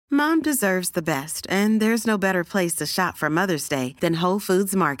Mom deserves the best, and there's no better place to shop for Mother's Day than Whole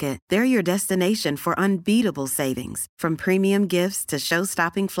Foods Market. They're your destination for unbeatable savings, from premium gifts to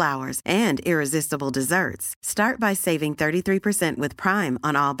show-stopping flowers and irresistible desserts. Start by saving 33% with Prime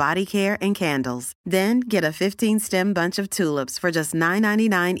on all body care and candles. Then get a 15-stem bunch of tulips for just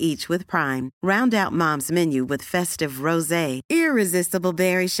 $9.99 each with Prime. Round out Mom's menu with festive rosé, irresistible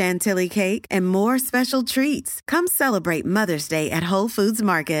berry chantilly cake, and more special treats. Come celebrate Mother's Day at Whole Foods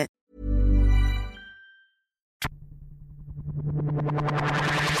Market. On the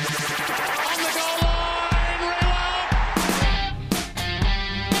goal line,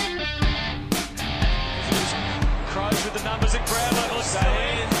 Crows with the numbers at ground level.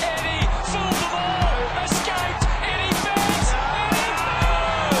 Eddie fooled them all. Escaped. Eddie bends. Eddie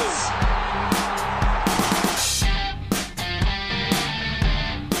goes.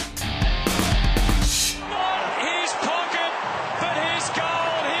 Not his pocket, but his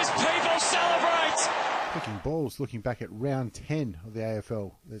goal. His people celebrate. Clicking balls, looking back at round 10 of the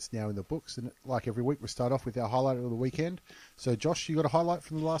AFL that's now in the books. And like every week, we start off with our highlight of the weekend. So, Josh, you got a highlight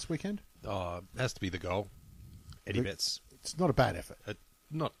from the last weekend? Oh, it has to be the goal. Eddie Betts. It's not a bad effort.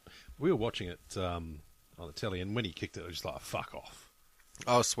 We were watching it on the telly, and when he kicked it, it was just like, fuck off.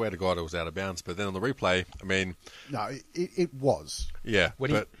 I swear to God it was out of bounds, but then on the replay, I mean... No, it was. Yeah.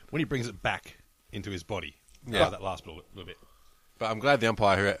 When he brings it back into his body, that last little bit. But I'm glad the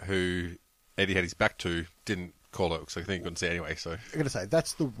umpire who Eddie had his back to didn't call it, because I think he couldn't see it anyway. So I'm going to say,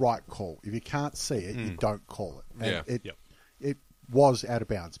 that's the right call. If you can't see it, you don't call it. And it was out of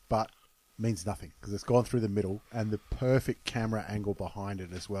bounds, but means nothing, because it's gone through the middle, and the perfect camera angle behind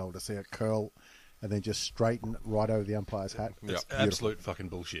it as well, to see it curl and then just straighten right over the umpire's hat. It's absolute fucking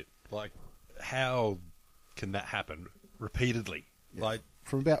bullshit. Like, how can that happen repeatedly? Yeah. Like,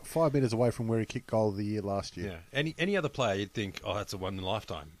 from about 5 metres away from where he kicked goal of the year last year. Yeah. Any other player, you'd think, oh, that's a one in a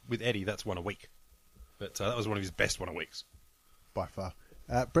lifetime. With Eddie, that's one a week. But that was one of his best one a weeks. By far.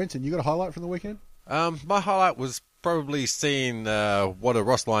 Brenton, you got a highlight from the weekend? my highlight was probably seeing what a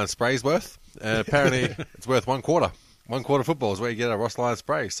Ross Lyon spray's worth. And apparently it's worth 1 quarter. 1 quarter football is where you get a Ross Lyon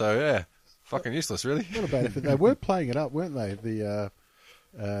spray. So, yeah, fucking useless, really. Not a bad effort. They were playing it up, weren't they,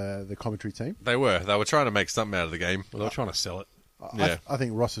 the commentary team? They were. They were trying to make something out of the game. Well, they were trying to sell it. I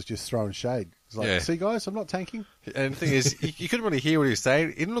think Ross is just throwing shade. It's like, see, guys, I'm not tanking. And the thing is, you couldn't really hear what he was saying.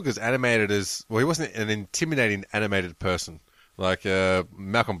 He didn't look as animated as... Well, he wasn't an intimidating, animated person. Like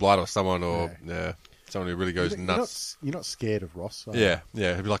Malcolm Blight or someone, or someone who really goes nuts. You're not scared of Ross. Yeah.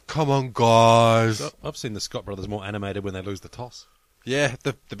 He'd be like, come on, guys. I've seen the Scott brothers more animated when they lose the toss. Yeah,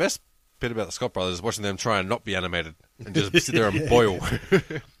 the best bit about the Scott brothers is watching them try and not be animated and just sit there and boil.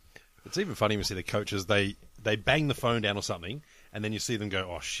 It's even funny when you see the coaches, they bang the phone down or something, and then you see them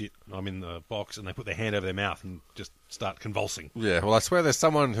go, oh, shit, I'm in the box, and they put their hand over their mouth and just start convulsing. Yeah, well, I swear there's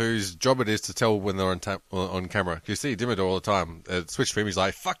someone whose job it is to tell when they're on camera. You see Dimmador all the time. Switch for him, he's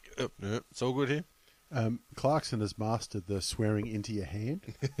like, fuck, it's all good here. Clarkson has mastered the swearing into your hand.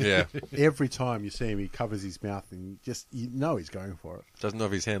 Yeah. Every time you see him, he covers his mouth, and you know he's going for it. Doesn't know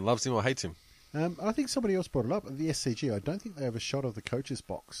if his hand loves him or hates him. I think somebody else brought it up. The SCG, I don't think they have a shot of the coach's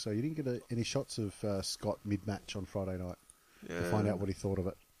box, so you didn't get any shots of Scott mid-match on Friday night to find out what he thought of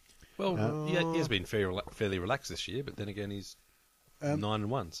it. Well, he has been fairly relaxed this year, but then again, he's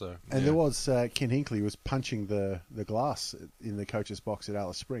 9-1. So. And there was Ken Hinkley was punching the glass in the coach's box at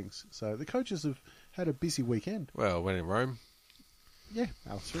Alice Springs. So the coaches have had a busy weekend. Well, when in Rome. Yeah,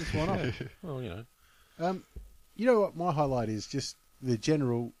 Alice Springs, why not? Well, you know. You know what my highlight is? Just the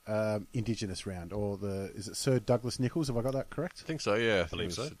general Indigenous round, or is it Sir Douglas Nichols? Have I got that correct? I think so, yeah. I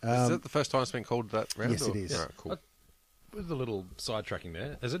believe so. Is that the first time it's been called that round? Yes, it is. All right, cool. With a little sidetracking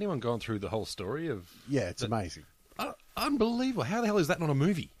there, has anyone gone through the whole story of... Yeah, it's amazing. Unbelievable. How the hell is that not a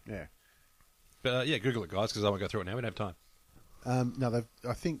movie? Yeah. But Google it, guys, because I won't go through it now. We don't have time. No,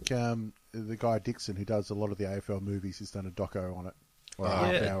 I think the guy Dixon, who does a lot of the AFL movies, has done a doco on it. Or a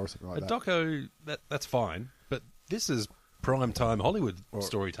half hour or something like that. A doco, that's fine. But this is prime time Hollywood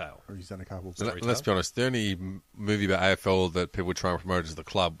story tale. Or he's done a couple. Let's be honest, the only movie about AFL that people try and promote is The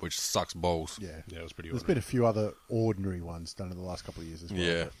Club, which sucks balls. Yeah, it was pretty There's ordinary. been a few other ordinary ones done in the last couple of years as well.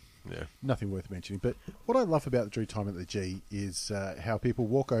 Yeah. Nothing worth mentioning. But what I love about the Drew Time at the G is how people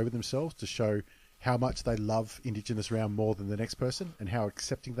walk over themselves to show how much they love Indigenous round more than the next person, and how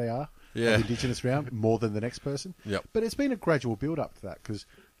accepting they are of Indigenous round more than the next person. Yep. But it's been a gradual build-up to that, because,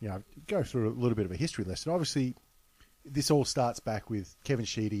 go through a little bit of a history lesson. Obviously, this all starts back with Kevin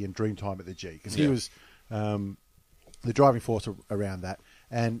Sheedy and Dreamtime at the G, because he was the driving force around that.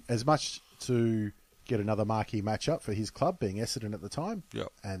 And as much to get another marquee matchup for his club, being Essendon at the time,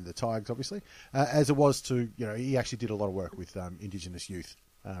 and the Tigers, obviously, as it was to, he actually did a lot of work with Indigenous youth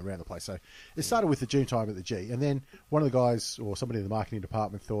around the place. So it started with the June time at the G, and then one of the guys or somebody in the marketing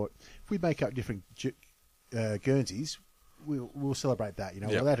department thought, if we make up different Guernseys, we'll celebrate that.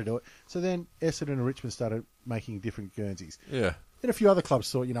 We're allowed to do it. So then Essendon and Richmond started making different Guernseys. Yeah. Then a few other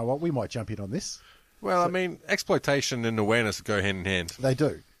clubs thought, you know what, we might jump in on this. Well, I mean, exploitation and awareness go hand in hand. They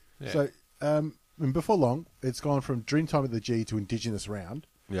do. Yeah. So and before long, it's gone from Dreamtime at the G to Indigenous Round.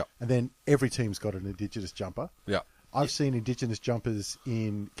 Yeah. And then every team's got an Indigenous jumper. Yeah. I've seen Indigenous jumpers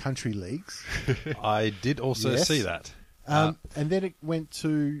in country leagues. I did also Yes. see that. And then it went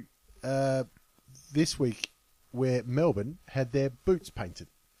to this week where Melbourne had their boots painted.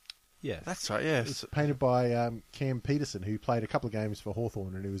 Yeah. That's right, yeah. It's painted by Cam Peterson, who played a couple of games for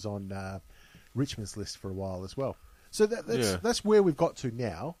Hawthorn and who was on Richmond's list for a while as well. So that's where we've got to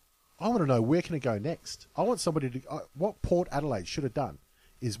now. I want to know, where can it go next? I want somebody to... what Port Adelaide should have done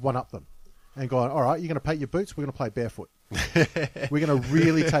is one-up them and gone, all right, you're going to paint your boots, we're going to play barefoot. We're going to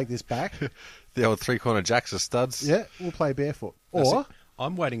really take this back. The old three-corner jacks of studs. Yeah, we'll play barefoot. That's Or... it.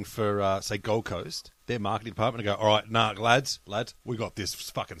 I'm waiting for, say, Gold Coast, their marketing department, to go, all right, nah, lads, we got this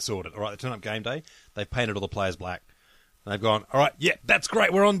fucking sorted. All right, they turn up game day, they've painted all the players black. And they've gone, all right, yeah, that's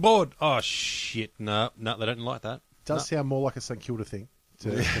great, we're on board. Oh, shit, no, they don't like that. Does sound more like a St Kilda thing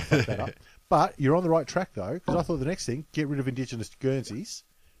to fuck that up. But you're on the right track, though, because I thought the next thing, get rid of Indigenous Guernseys,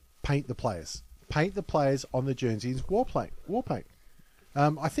 paint the players. Paint the players on the jerseys war paint.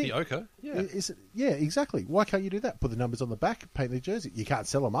 I think The ochre? Yeah. Yeah, exactly. Why can't you do that? Put the numbers on the back, paint the jersey. You can't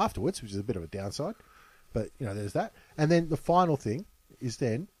sell them afterwards, which is a bit of a downside. But, there's that. And then the final thing is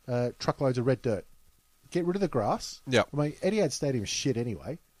then truckloads of red dirt. Get rid of the grass. Yep. I mean, Etihad Stadium is shit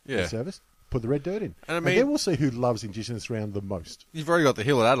anyway. Yeah. For service. Put the red dirt in. And I mean- then we'll see who loves Indigenous round the most. You've already got the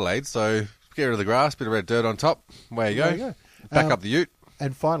hill at Adelaide, so get rid of the grass, bit of red dirt on top. Away you go. There you go. Back up the ute.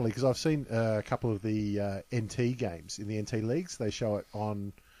 And finally, because I've seen a couple of the NT games in the NT leagues, they show it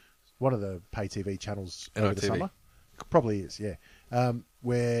on one of the pay TV channels over the NITV. summer. Probably is, yeah.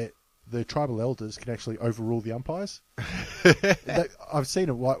 Where the tribal elders can actually overrule the umpires. I've seen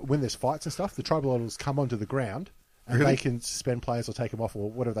it when there's fights and stuff. The tribal elders come onto the ground and Really? they can suspend players or take them off or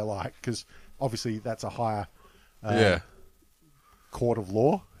whatever they like, because obviously that's a higher court of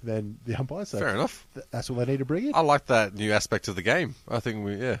law than the umpires. So Fair enough. That's what they need to bring in. I like that new aspect of the game. I think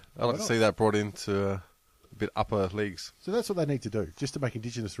I'd like to see that brought into a bit upper leagues. So that's what they need to do, just to make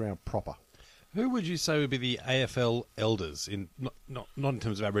Indigenous round proper. Who would you say would be the AFL elders, in not in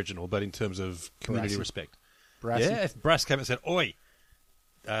terms of Aboriginal, but in terms of community Brassy. respect? Brassy. Yeah, if Brass came and said, oi,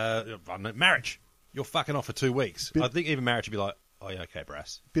 I don't know, Marriage, you're fucking off for 2 weeks. I think even Marriage would be like, oh, yeah, okay,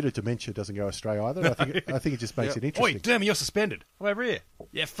 Brass. Bit of dementia doesn't go astray either. I think it just makes it Oi, interesting. Dermy, you're suspended. I'm over here.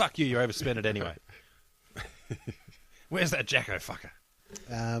 Yeah, fuck you, you're oversuspended anyway. Where's that Jacko fucker?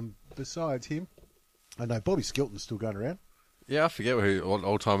 Besides him, I know Bobby Skilton's still going around. Yeah, I forget what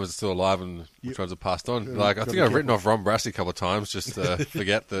old timers are still alive and which ones have passed on. Yeah, I gotta think be I've written careful. off Ron Brassey a couple of times just to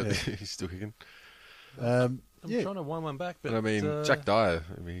forget that he's still kicking. I'm Yeah. trying to wind one back, but... And I mean, Jack Dyer,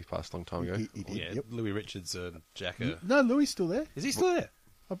 he passed a long time ago. He did. Yeah, Yep. Louis Richards and Jacko. No, Louis still there. Is he still there?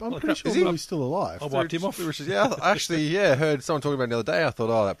 I'm Well, pretty sure is he? Louis is still alive. I wiped him off. Yeah, I actually heard someone talking about it the other day. I thought,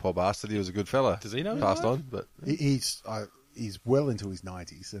 oh, that poor bastard, he was a good fella. Does he know he's Passed alive? on, but He's well into his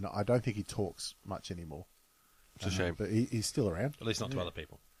 90s, and I don't think he talks much anymore. it's a shame. But he's still around. At least not to other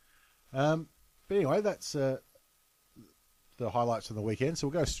people. But anyway, that's the highlights from the weekend. So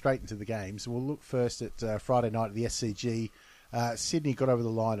we'll go straight into the games. We'll look first at Friday night at the SCG. Sydney got over the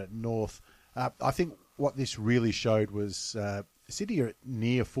line at North. I think what this really showed was Sydney are at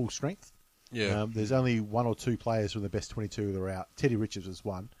near full strength. Yeah. There's only one or two players from the best 22 that are out. Teddy Richards was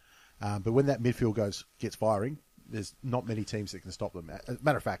one. But when that midfield gets firing, there's not many teams that can stop them. As a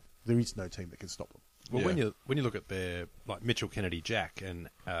matter of fact, there is no team that can stop them. Well, Yeah. when you look at their like Mitchell Kennedy, Jack, and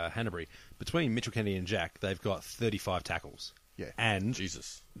Hanbury, between Mitchell Kennedy and Jack, they've got 35 tackles. Yeah. And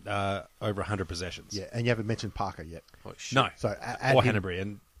Jesus. over 100 possessions. Yeah, and you haven't mentioned Parker yet. Holy shit. No. So add Or him- Hanbury,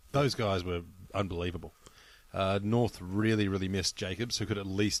 and those guys were unbelievable. North really, really missed Jacobs, who could at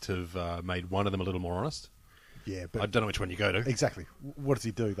least have made one of them a little more honest. Yeah, I but don't know which one you go to. exactly. What does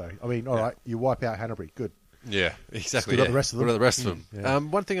he do, though? I mean, all right, you wipe out Hanbury. Good. Yeah, exactly. What about yeah. the rest of them? What about the rest of them? Yeah.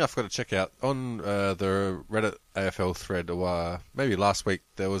 One thing I forgot to check out on the Reddit AFL thread, maybe last week,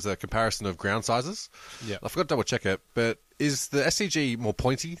 there was a comparison of ground sizes. Yeah. I forgot to double check it, but is the SCG more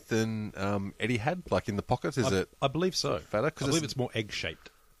pointy than Eddie had, like in the pocket? Is it? I believe so. Fatter? I 'Cause believe it's- it's more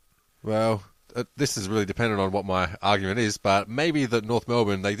egg-shaped. Well, this is really dependent on what my argument is, but maybe that North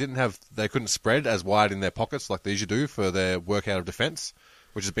Melbourne, they couldn't spread as wide in their pockets like they usually do for their work out of defence,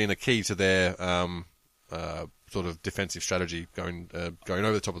 which has been a key to their sort of defensive strategy going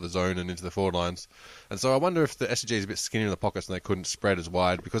over the top of the zone and into the forward lines. And so I wonder if the SCG is a bit skinnier in the pockets and they couldn't spread as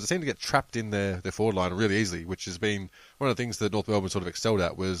wide, because they seem to get trapped in their forward line really easily, which has been one of the things that North Melbourne sort of excelled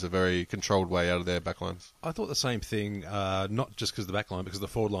at, was a very controlled way out of their back lines. I thought the same thing, not just because of the back line, because of the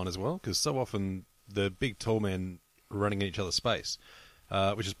forward line as well, because so often the big tall men running in each other's space,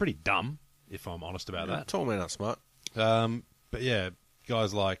 which is pretty dumb, if I'm honest about that. Tall men aren't smart. But yeah,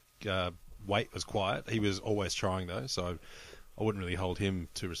 guys like Waite was quiet. He was always trying, though, so I wouldn't really hold him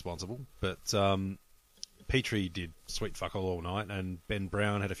too responsible. But Petrie did sweet fuck all night, and Ben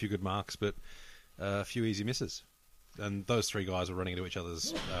Brown had a few good marks, but a few easy misses. And those three guys were running into each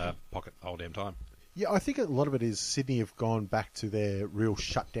other's pocket the whole damn time. Yeah, I think a lot of it is Sydney have gone back to their real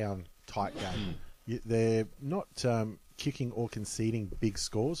shutdown tight game. They're not kicking or conceding big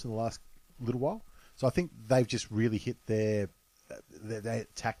scores in the last little while. So I think they've just really hit their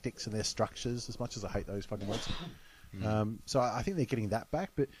tactics and their structures, as much as I hate those fucking words. So I think they're getting that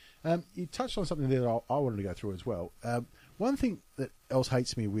back. But you touched on something there that I wanted to go through as well. One thing that else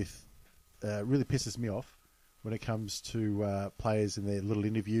hates me with, really pisses me off when it comes to players and their little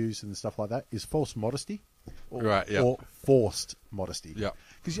interviews and stuff like that, is false modesty. Or forced modesty. Yeah.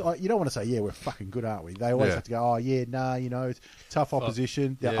 Because you don't want to say, yeah, we're fucking good, aren't we? They always have to go, oh, yeah, nah, it's tough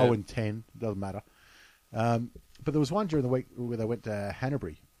opposition. They're 0-10. Doesn't matter. But there was one during the week where they went to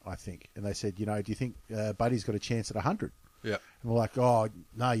Hanbury, I think, and they said, do you think Buddy's got a chance at 100? Yeah. And we're like, oh,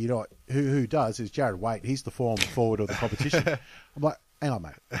 no, you know what? Who does is Jared Waite. He's the form forward of the competition. I'm like, hang on,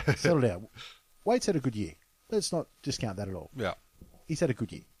 mate. Settle down. Waite's had a good year. Let's not discount that at all. Yeah. He's had a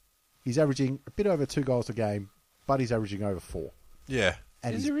good year. He's averaging a bit over 2 goals a game. Buddy's averaging over 4. Yeah.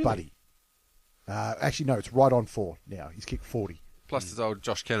 And Is he's he really? Buddy. Actually, no, it's right on 4 now. He's kicked 40. Plus there's old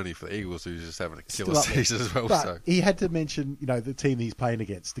Josh Kennedy for the Eagles, who's just having a Still killer up there. season as well. But So he had to mention, the team he's playing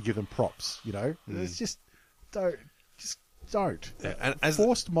against to give them props, It's just, don't. Yeah, and as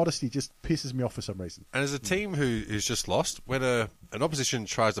Forced modesty just pisses me off for some reason. And as a team who's just lost, when an opposition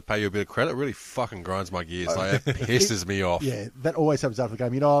tries to pay you a bit of credit, it really fucking grinds my gears. Like, it pisses me off. Yeah, that always happens after the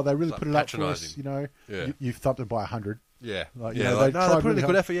game. They really It's put it like up for us, patronising. Yeah. You've thumped them by 100. Yeah. Like, yeah, they no, tried they're putting really a good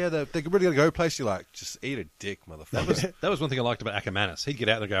hard. effort. Yeah, they're really going to go place. You're like, just eat a dick, motherfucker. That was one thing I liked about Ackermanis. He'd get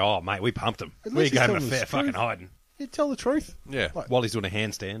out there and go, oh, mate, we pumped him. At We least he's gave him a telling fair the fucking truth. hiding. You tell the truth. Yeah. Like, While he's doing a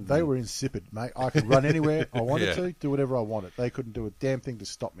handstand. they were insipid, mate. I could run anywhere I wanted Yeah. to, do whatever I wanted. They couldn't do a damn thing to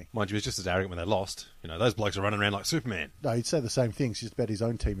stop me. Mind you, he was just as arrogant when they lost. Those blokes are running around like Superman. No, he'd say the same things, just about his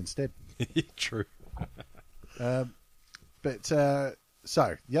own team instead. True. But, so,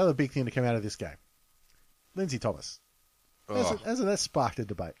 the other big thing to come out of this game, Lindsay Thomas. Hasn't that sparked a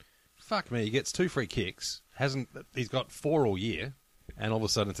debate? Fuck me, he gets 2 free kicks. He's got 4 all year, and all of a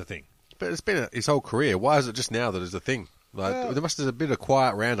sudden it's a thing. But it's been his whole career. Why is it just now that it's a thing? Like, there must have been a bit of a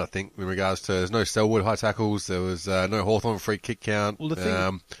quiet round, I think, in regards to there's no Selwood high tackles, there was no Hawthorn free kick count, Well, the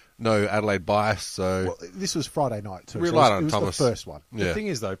thing- no Adelaide bias. So Well, this was Friday night, too. Relied so on it was Thomas. the first one. yeah, The thing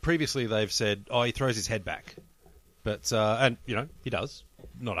is, though, previously they've said, oh, he throws his head back. But, and, he does.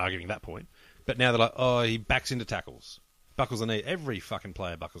 Not arguing that point. But now they're like, oh, he backs into tackles. Buckles the knee. Every fucking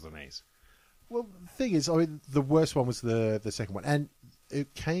player buckles the knees. Well, the thing is, the worst one was the second one. And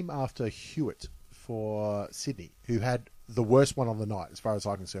it came after Hewitt for Sydney, who had the worst one on the night, as far as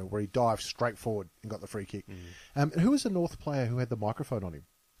I'm concerned, where he dived straight forward and got the free kick. And who was the North player who had the microphone on him?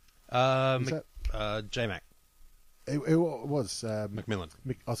 J-Mac. It was McMillan.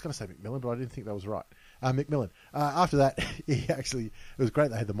 I was going to say McMillan, but I didn't think that was right. McMillan. After that, it was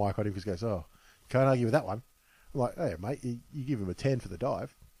great they had the mic on him because he goes, oh, can't argue with that one. I'm like, hey, mate, you give him a 10 for the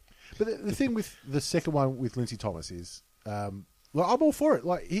dive. But the thing with the second one with Lindsay Thomas is, I'm all for it.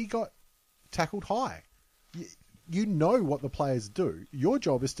 Like, he got tackled high. You know what the players do. Your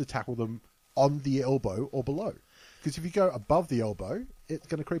job is to tackle them on the elbow or below. Because if you go above the elbow, it's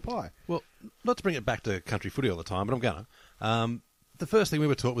going to creep high. Well, not to bring it back to country footy all the time, but I'm going to. The first thing we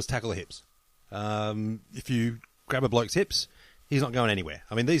were taught was tackle the hips. If you grab a bloke's hips, he's not going anywhere.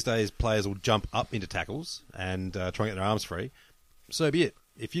 I mean, these days players will jump up into tackles and try and get their arms free. So be it.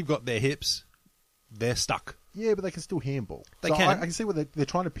 If you've got their hips, they're stuck. Yeah, but they can still handball. They so can. I can see where they're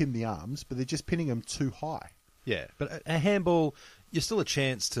trying to pin the arms, but they're just pinning them too high. Yeah, but a handball, you're still a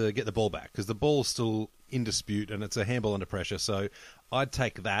chance to get the ball back because the ball's still in dispute and it's a handball under pressure. So I'd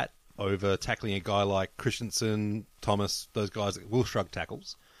take that over tackling a guy like Christensen, Thomas, those guys that will shrug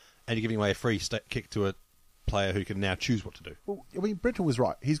tackles, and you're giving away a free kick to a player who can now choose what to do. Well, I mean, Brenton was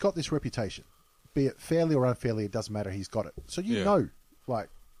right. He's got this reputation. Be it fairly or unfairly, it doesn't matter. He's got it. So you know, like,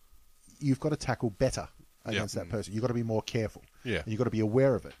 you've got to tackle better against that person. You've got to be more careful. Yeah. And you've got to be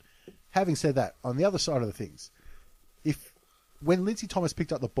aware of it. Having said that, on the other side of the things, when Lindsay Thomas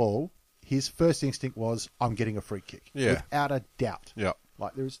picked up the ball, his first instinct was, I'm getting a free kick. Yeah. Without a doubt. Yeah.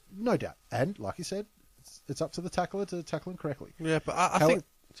 Like, there is no doubt. And, like you said, it's up to the tackler to tackle him correctly. Yeah, but I think...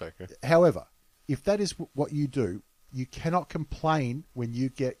 Sorry, okay. However, if that is what you do, you cannot complain when you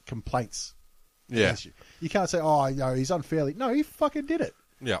get complaints Yeah. against you. You can't say, oh, no, he's unfairly. No, he fucking did it.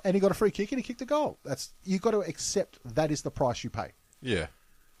 Yeah. And he got a free kick and he kicked a goal. You've got to accept that is the price you pay. Yeah.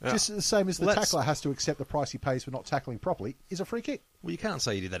 Just the same as the tackler has to accept the price he pays for not tackling properly is a free kick. Well, you can't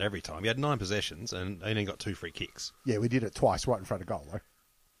say he did that every time. He had 9 possessions and only got 2 free kicks. Yeah, we did it twice right in front of goal, though.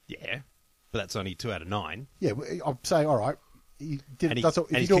 Yeah, but that's only 2 out of 9. Yeah, I'm saying, all right, he did And it.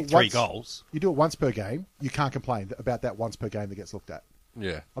 he, and he kicked 3 goals. You do it once per game, you can't complain about that once per game that gets looked at.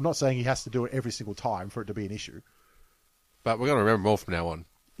 Yeah. I'm not saying he has to do it every single time for it to be an issue. But we're going to remember more from now on.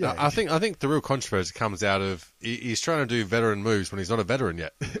 Yeah. I think the real controversy comes out of he's trying to do veteran moves when he's not a veteran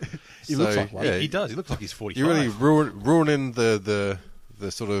yet. He looks like one. yeah, He does. He looks like he's 45. You're really ruining the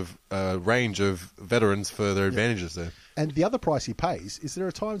sort of range of veterans for their advantages there. And the other price he pays is there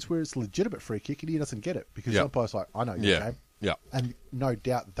are times where it's a legitimate free kick and he doesn't get it because the umpire's like, I know your game. Yeah. And no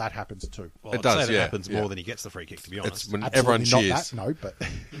doubt that happens too. Well, It I'd does, say that yeah, happens more yeah. than he gets the free kick, to be honest. It's when Absolutely everyone not cheers. that, no, but No,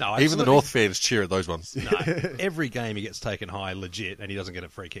 Even the absolutely. North fans cheer at those ones. No, every game he gets taken high legit and he doesn't get a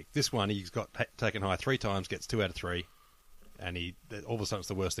free kick. This one he's got taken high 3 times, gets 2 out of 3, and all of a sudden it's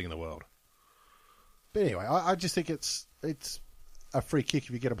the worst thing in the world. But anyway, I just think it's a free kick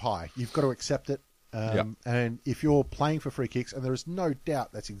if you get them high. You've got to accept it. And if you're playing for free kicks, and there is no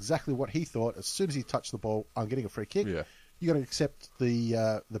doubt that's exactly what he thought, as soon as he touched the ball, I'm getting a free kick. Yeah. You got to accept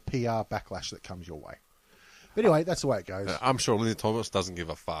the PR backlash that comes your way. But anyway, that's the way it goes. I'm sure Lindsay Thomas doesn't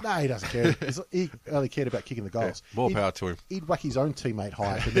give a fuck. No, he doesn't care. He only cared about kicking the goals. Yeah, more power to him. He'd whack his own teammate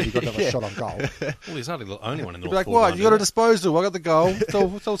high if he got another shot on goal. Well, he's hardly the only one in the He'd be North like, what? You got a to disposal. I got the goal.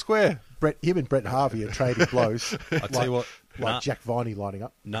 It's all square. Him and Brett Harvey are trading blows. I tell you what, like Jack Viney lining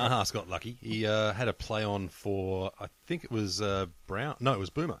up. Nahas got lucky. He had a play on for, I think it was Brown. No, it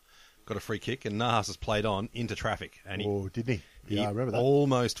was Boomer. Got a free kick, and Nahas has played on into traffic. And Oh, didn't he? he Yeah, I remember that.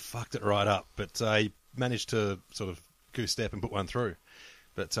 almost fucked it right up, but he managed to sort of goose step and put one through.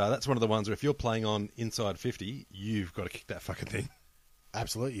 But that's one of the ones where if you're playing on inside 50, you've got to kick that fucking thing.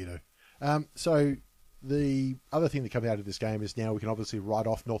 Absolutely, you do. So the other thing that comes out of this game is now we can obviously write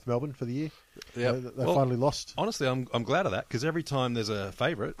off North Melbourne for the year. Yep. They finally lost. Honestly, I'm glad of that because every time there's a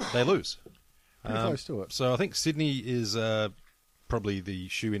favourite, they lose. Pretty close to it. So I think Sydney is probably the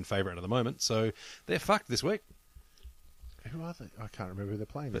shoe-in favourite at the moment. So they're fucked this week. Who are they? I can't remember who they're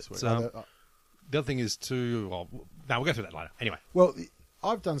playing this week. The other thing is we'll go through that later. Anyway. Well,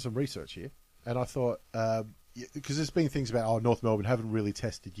 I've done some research here, and I thought because there's been things about North Melbourne haven't really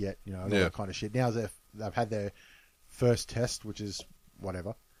tested yet, and all that kind of shit. Now they've had their first test, which is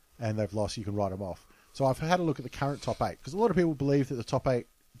whatever, and they've lost. You can write them off. So I've had a look at the current top 8 because a lot of people believe that the top 8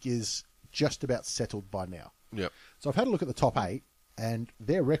 is just about settled by now. Yep. So I've had a look at the top 8 and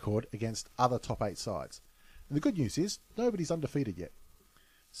their record against other top 8 sides. And the good news is nobody's undefeated yet.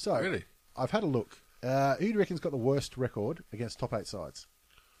 So Really? I've had a look. Who do you reckon's got the worst record against top 8 sides?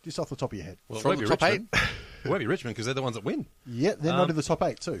 Just off the top of your head. Well, From it won't the be top Richmond. It won't be Richmond because they're the ones that win. Yeah, they're not in the top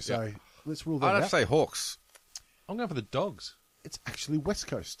 8 too. So let's rule them I'd out. have to say Hawks. I'm going for the Dogs. It's actually West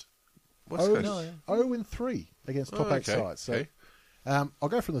Coast. West Coast. 0-3 against top 8 okay, sides. So okay. I'll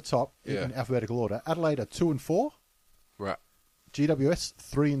go from the top in alphabetical order. Adelaide are 2-4. Right. GWS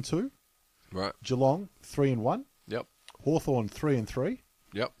 3-2. Right. Geelong 3-1. Yep. Hawthorn 3-3.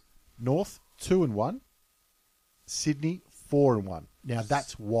 Yep. North 2-1. Sydney 4-1. Now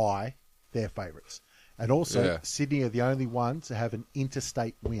that's why they're favourites. And also Sydney are the only ones to have an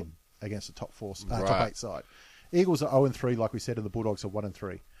interstate win against the top top 8 side. Eagles are 0-3, like we said, and the Bulldogs are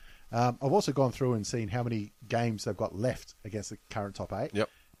 1-3. I've also gone through and seen how many games they've got left against the current top 8. Yep.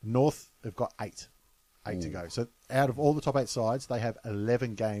 North have got 8 to go. So out of all the top 8 sides, they have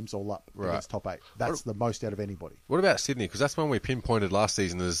 11 games all up against top 8. That's the most out of anybody. What about Sydney? Because that's one we pinpointed last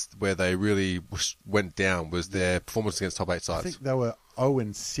season as where they really went down was their performance against top 8 I sides. think they were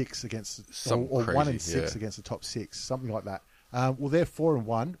 0-6 against, or crazy, 1-6 against the top 6, something like that. Well, they're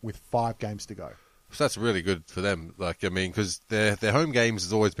 4-1 with 5 games to go. So that's really good for them. Like, I mean, because their home games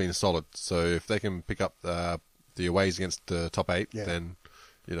has always been solid. So if they can pick up the aways against the top 8, then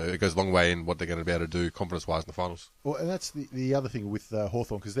it goes a long way in what they're going to be able to do confidence-wise in the finals. Well, and that's the other thing with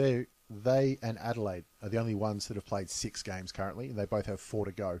Hawthorn because they and Adelaide are the only ones that have played 6 games currently, and they both have 4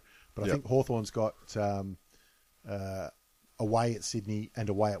 to go. But I think Hawthorn's got away at Sydney and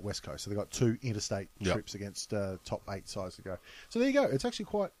away at West Coast. So they've got 2 interstate Yep. trips against top 8 sides to go. So there you go. It's actually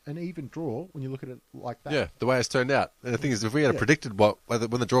quite an even draw when you look at it like that. Yeah, the way it's turned out. And the thing is, if we had predicted when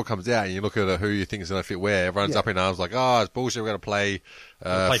the draw comes out and you look at who you think is going to fit where, everyone's up in arms like, oh, it's bullshit, we're going to play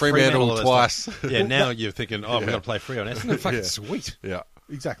Fremantle twice. Yeah, now you're thinking, we're going to play Freo. Isn't it fucking sweet? Yeah.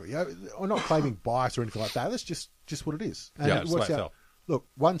 Exactly. I'm not claiming bias or anything like that. That's just what it is. And Yeah, it it's works like out. Look,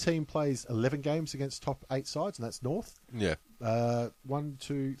 one team plays 11 games against top 8 sides, and that's North. Yeah. 1,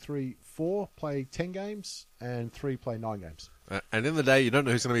 2, 3, 4 play 10 games, and 3 play 9 games. And in the day, you don't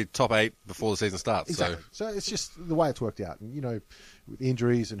know who's going to be top 8 before the season starts. Exactly. So it's just the way it's worked out. And, with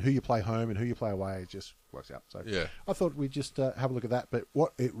injuries and who you play home and who you play away, it just works out. So Yeah. I thought we'd just have a look at that. But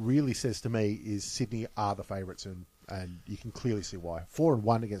what it really says to me is Sydney are the favourites, and you can clearly see why.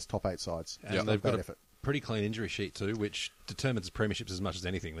 4-1 against top 8 sides. And Not they've bad got effort. a pretty clean injury sheet too, which determines premierships as much as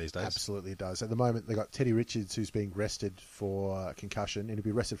anything these days. Absolutely it does. At the moment, they've got Teddy Richards, who's being rested for concussion, and he'll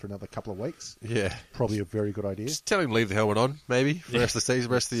be rested for another couple of weeks. Yeah. Probably a very good idea. Just tell him to leave the helmet on, maybe, for the rest of the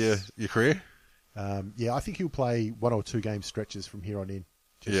season, rest of your career. I think he'll play 1 or 2 game stretches from here on in.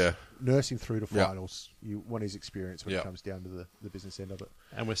 Just nurse him through to Yeah. finals. You want his experience when Yeah. it comes down to the business end of it.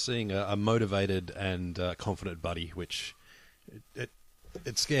 And we're seeing a motivated and confident Buddy, which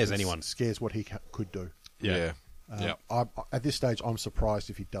it scares anyone. It scares what he could do. Yeah. At this stage, I'm surprised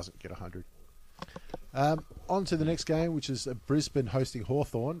if he doesn't get 100. On to the next game, which is Brisbane hosting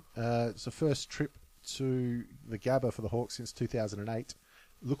Hawthorn. It's the first trip to the Gabba for the Hawks since 2008.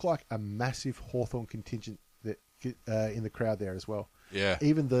 Looked like a massive Hawthorn contingent that in the crowd there as well. Yeah.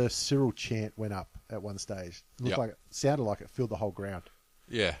 Even the Cyril chant went up at one stage. Sounded like it filled the whole ground.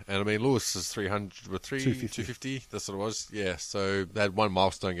 Yeah, and I mean, Lewis is 300, with 250, that's what it was. Yeah, so they had one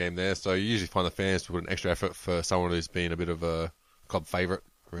milestone game there, so you usually find the fans to put an extra effort for someone who's been a bit of a club favourite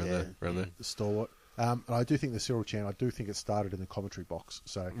around there. The stalwart. And I do think the Cyril chant, I do think it started in the commentary box,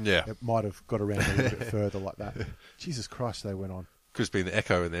 so Yeah. it might have got around a little bit further like that. Jesus Christ, they went on. Could have been the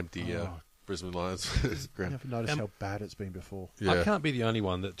echo in the empty Brisbane Lions I ground. never noticed how bad it's been before. Yeah. I can't be the only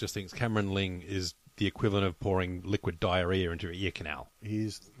one that just thinks Cameron Ling is the equivalent of pouring liquid diarrhea into your ear canal.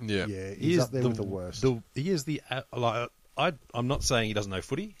 He's He up there with the worst. He is the. I'm not saying he doesn't know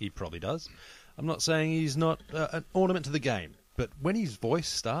footy. He probably does. I'm not saying he's not an ornament to the game. But when his voice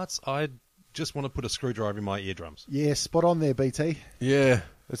starts, I just want to put a screwdriver in my eardrums. Yeah, spot on there, BT. Yeah,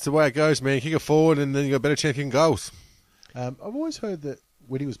 that's the way it goes, man. Kick it forward, and then you got a better chance of kicking goals. I've always heard that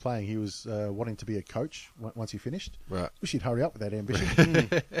when he was playing, he was wanting to be a coach once he finished. Right. Wish he'd hurry up with that ambition.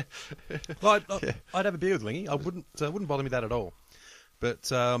 Well, I'd have a beer with Lingy. I wouldn't bother me that at all.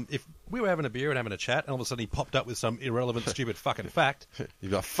 But if we were having a beer and having a chat, and all of a sudden he popped up with some irrelevant, stupid fucking fact,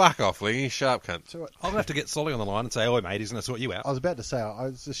 You've got fuck off, Lingy, sharp cunt. So I'm going to have to get Solly on the line and say, "Oh, mate, he's going to sort you out." I was about to say, I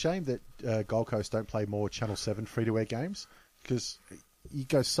was ashamed that Gold Coast don't play more Channel 7 free-to-air games, because you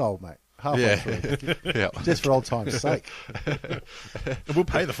go sold, mate. Halfway through. Yeah. Just for old time's sake. We'll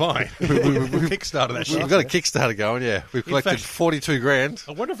pay the fine. We'll kickstarter that shit. We've got a Kickstarter going, yeah. We've collected fact- 42 grand.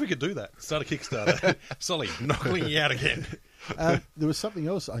 I wonder if we could do that. Start a Kickstarter. Solly, knocking you out again. There was something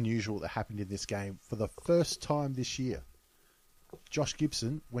else unusual that happened in this game. For the first time this year, Josh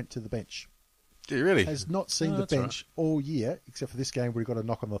Gibson went to the bench. Do you really? Has not seen the that's bench all year, except for this game where he got a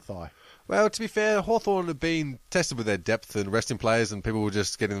knock on the thigh. Well, to be fair, Hawthorn have been tested with their depth and resting players, and people were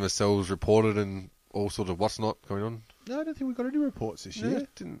just getting themselves reported and all sorts of what's not going on. No, I don't think we got any reports this year.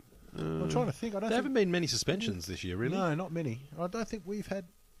 Didn't. I'm trying to think. I don't There think... haven't been many suspensions this year, really. No, not many. I don't think we've had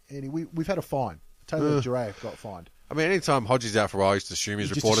any. We've had a fine. Taylor Giraffe got fined. I mean, anytime Hodges out for a while, I used to assume he's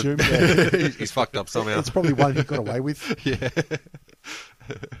Just reported. assume, yeah. He's fucked up somehow. It's probably one he got away with. Yeah.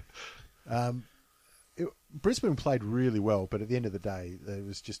 Brisbane played really well, but at the end of the day, there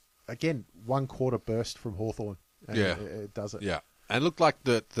was just, again, 1 quarter burst from Hawthorn. Yeah. It does it. Yeah. And it looked like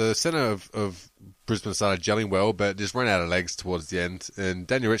the centre of Brisbane started gelling well, but just ran out of legs towards the end. And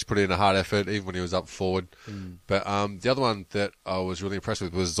Daniel Rich put in a hard effort, even when he was up forward. But the other one that I was really impressed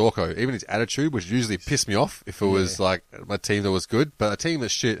with was Zorko. Even his attitude, which usually pissed me off if it was like my team that was good, but a team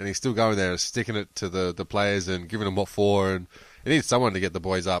that's shit, and he's still going there and sticking it to the players and giving them what for. And he needs someone to get the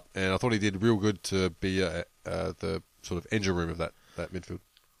boys up. And I thought he did real good to be the sort of engine room of that midfield.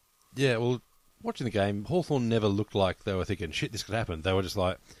 Yeah, well, watching the game, Hawthorn never looked like they were thinking, shit, this could happen. They were just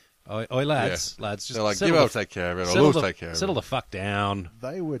like, oi, lads, just They're like, settle Gibbo will the- take care of it, or settle Lewis the- take care of it. Settle the fuck down.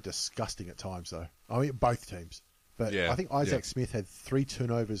 They were disgusting at times, though. I mean, both teams. But Yeah, I think Isaac yeah. Smith had 3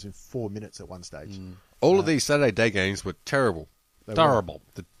 turnovers in 4 minutes at one stage. All of these Saturday day games were terrible. They were. Terrible.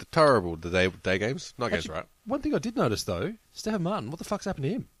 The terrible day games. Not games, Actually, right? One thing I did notice, though, Stephen Martin, what the fuck's happened to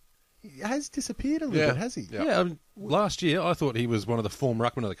him? He has disappeared a little Yeah. bit, has he? Yeah. Yeah, I mean, last year I thought he was one of the form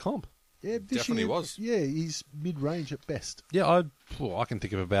ruckmen of the comp. Yeah, this Definitely year, was. Yeah, he's mid-range at best. Yeah, I can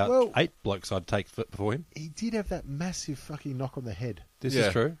think of about 8 blokes I'd take before him. He did have that massive fucking knock on the head. This Yeah.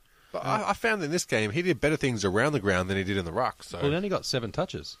 is true. But I found that in this game, he did better things around the ground than he did in the ruck. So, Well, he only got 7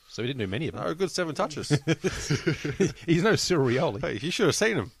 touches, so he didn't do many of them. no, a good 7 touches. He's no Cyril Rioli. Hey, you should have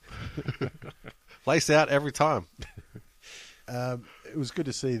seen him. Lace out every time. It was good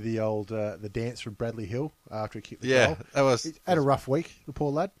to see the old the dance from Bradley Hill after he kicked the Yeah, goal. that was. He had a rough week, the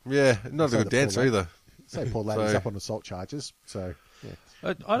poor lad. Yeah, not a So good the dancer poor lad. either. Say poor lad, So- he's up on assault charges. So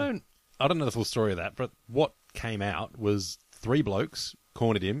yeah. I don't know the full story of that, but what came out was 3 blokes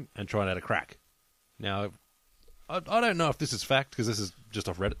cornered him and tried out a crack. Now, I don't know if this is fact because this is just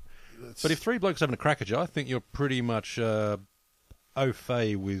off Reddit. But if 3 blokes having a crack at you, I think you're pretty much au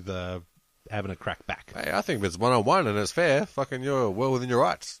fait with having a crack back. Hey, I think if it's 1-on-1 and it's fair, fucking you're well within your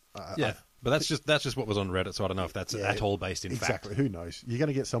rights. Yeah, but that's just what was on Reddit, so I don't know if that's Yeah, at all based in exactly. fact. Who knows? You're going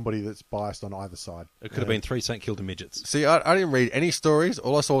to get somebody that's biased on either side. It could have been 3 St Kilda midgets. See, I didn't read any stories.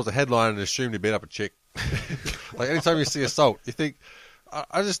 All I saw was a headline and assumed he beat up a chick. Like, anytime you see assault, you think,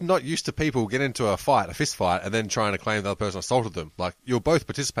 I'm just not used to people getting into a fist fight, and then trying to claim the other person assaulted them. Like, you're both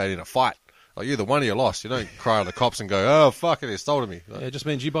participating in a fight. Like, you're the one or you lost. You don't cry at the cops and go, oh, fuck it, he assaulted me. Like, Yeah, it just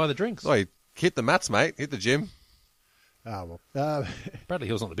means you buy the drinks. oh, hit the mats, mate. Hit the gym. Oh, well. Bradley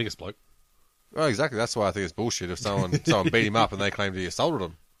Hill's not the biggest bloke. Oh, exactly. That's why I think it's bullshit if someone beat him up and they claimed he assaulted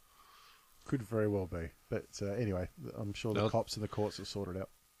him. Could very well be. But anyway, I'm sure the No. cops and the courts will sort it out.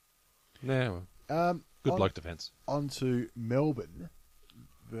 Yeah, well, good on- bloke defence. On to Melbourne,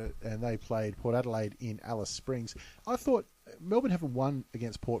 and they played Port Adelaide in Alice Springs. I thought Melbourne haven't won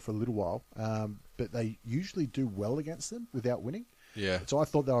against Port for a little while, but they usually do well against them without winning. Yeah. So I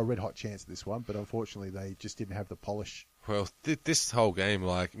thought they were a red-hot chance at this one, but unfortunately they just didn't have the polish. Well, this whole game,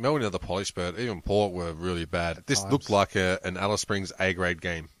 like, Melbourne had the polish, but even Port were really bad. This times. looked like an Alice Springs A-grade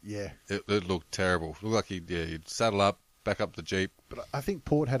game. Yeah. It looked terrible. It looked like he'd saddle up, back up the Jeep. But I think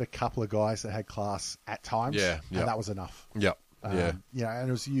Port had a couple of guys that had class at times, Yeah, and yep. that was enough. Yep. Yeah. And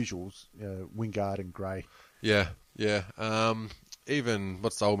it was the usuals, Wingard and Gray. Yeah. Even,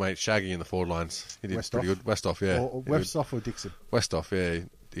 what's the old mate, Shaggy in the forward lines? He did Westhoff. pretty good. Westhoff, yeah. Or Webstoff or Dixon. Westhoff, yeah.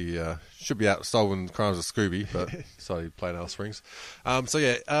 He should be out solving crimes with Scooby, but decided he'd play in Alice Springs. I thought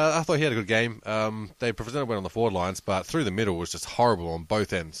he had a good game. They presented well on the forward lines, but through the middle was just horrible on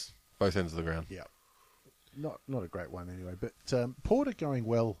both ends of the ground. Yeah. Not a great one anyway. But Port are going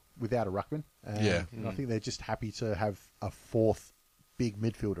well without a ruckman. Yeah. And I think they're just happy to have a fourth big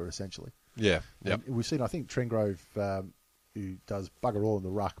midfielder, essentially. Yeah, yep. And we've seen, I think, Trengrove, who does bugger all in the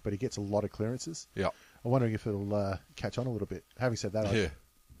ruck, but he gets a lot of clearances. Yep. I'm wondering if it'll catch on a little bit. Having said that, Yeah.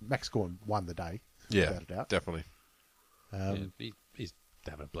 Max Gorn won the day. Yeah, without a doubt. definitely. He's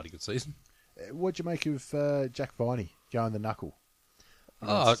having a bloody good season. What'd you make of Jack Viney going the knuckle?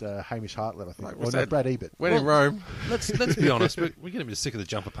 Oh, Against, Hamish Hartlett, I think. Like, Or what's no, that? Brad Ebert. When in Rome. let's be honest. We're getting a bit sick of the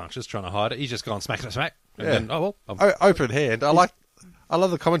jumper punches trying to hide it. He's just gone smack. And Yeah. then, oh, well. Open hand. I love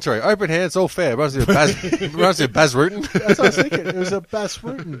the commentary. Open hand, it's all fair. Reminds me of Baz Rutten. That's what I was thinking. It was a Bass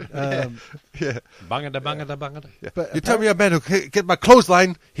Rutten. Yeah. Bangada. But You tell me a man who get my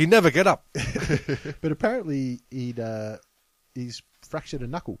clothesline, he never get up. But apparently he's fractured a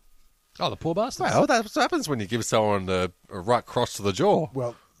knuckle. Oh, the poor bastards. Well, that's what happens when you give someone a right cross to the jaw.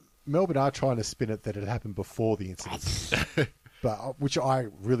 Well, Melbourne are trying to spin it that it happened before the incident, but which I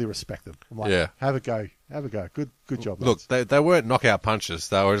really respect them. I'm like, Yeah. have a go. Good job. Look, lads. they weren't knockout punches.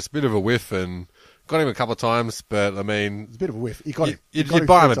 They were just a bit of a whiff and got him a couple of times. But, I mean, It's a bit of a whiff. He got it. you'd He got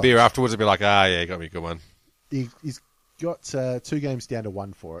buy him three a beer times. afterwards and be like, yeah, he got me a good one. He's got 2 games down to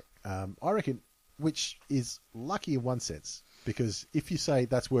 1 for it. I reckon, which is lucky in one sense, because if you say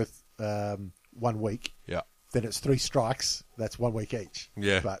that's worth 1 week, Yeah. then it's 3 strikes. That's 1 week each.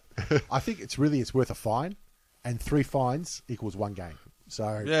 Yeah. But I think it's worth a fine, and 3 fines equals 1 game.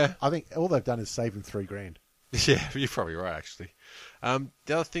 So Yeah. I think all they've done is save him $3,000. Yeah, you're probably right, actually. The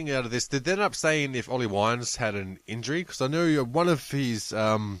other thing out of this, did they end up saying if Ollie Wines had an injury? Because I know one of his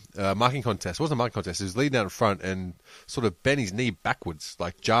marking contests, it wasn't a marking contest, he was leading out in front and sort of bent his knee backwards,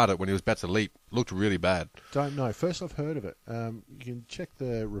 like jarred it when he was about to leap. Looked really bad. Don't know. First I've heard of it. You can check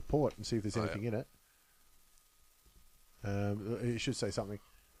the report and see if there's anything in it. It should say something.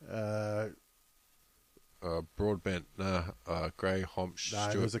 Broadbent, Gray, Homch, No,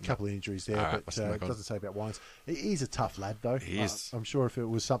 Stewart. there was a couple of injuries there, Alright, but must have it back on. doesn't say about Wines. He's a tough lad, though. He is. I'm sure if it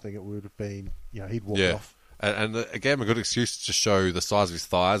was something, it would have been, he'd walk Yeah. off. And again, a good excuse to show the size of his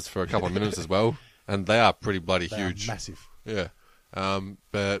thighs for a couple of minutes as well. And they are pretty bloody They are huge. massive. Yeah.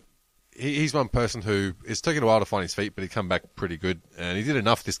 But he's one person who it's taken a while to find his feet, but he come back pretty good. And he did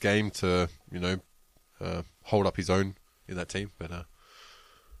enough this game to, hold up his own in that team. But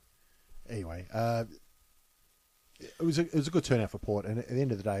Anyway, it was a good turnout for Port, and at the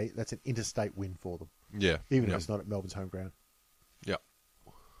end of the day, that's an interstate win for them, Yeah. even yeah. if it's not at Melbourne's home ground. Yeah.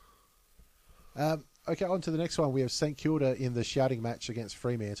 Okay, on to the next one. We have St Kilda in the shouting match against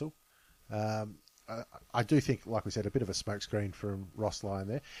Fremantle. I do think, like we said, a bit of a smokescreen from Ross Lyon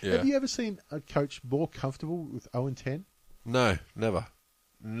there. Yeah. Have you ever seen a coach more comfortable with 0-10? No, never.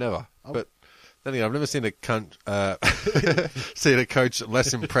 Oh. But then again, I've never seen seen a coach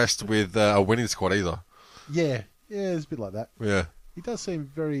less impressed with a winning squad either. Yeah, it's a bit like that. Yeah. He does seem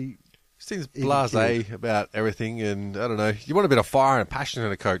very... Seems Even blasé killed. about everything, and I don't know. You want a bit of fire and passion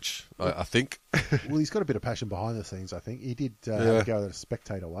in a coach, I think. Well, he's got a bit of passion behind the scenes, I think. He did have Yeah. a go at a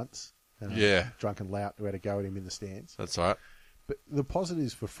spectator once. Yeah. Drunken lout who had a go at him in the stands. That's right. But the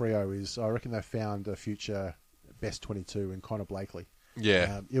positives for Freo is I reckon they've found a future best 22 in Connor Blakely.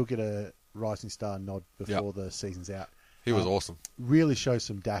 Yeah. He'll get a Rising Star nod before the season's out. He was awesome. Really shows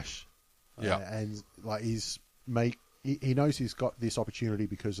some dash. Yeah. And like he knows he's got this opportunity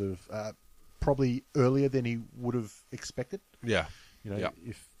because of probably earlier than he would have expected. Yeah. You know, Yeah.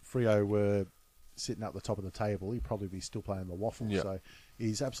 if Freo were sitting up the top of the table, he'd probably be still playing the waffle. Yeah. So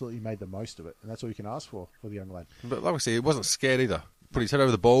he's absolutely made the most of it, and that's all you can ask for the young lad. But like I said, he wasn't scared either. Put his head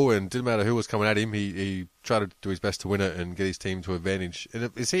over the ball, and didn't matter who was coming at him. He tried to do his best to win it and get his team to advantage. And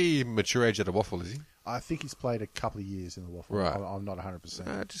is he mature age at a waffle? Is he? I think he's played a couple of years in the waffle. Right. I'm not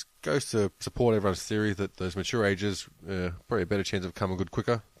 100%. It just goes to support everyone's theory that those mature ages probably a better chance of coming good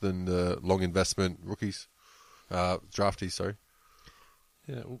quicker than the long investment rookies, draftees. Sorry.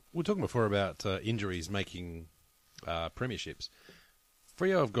 Yeah, we were talking before about injuries making premierships.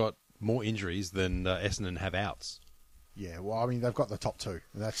 Freo have got more injuries than Essendon have outs. Yeah, well, I mean, they've got the top two,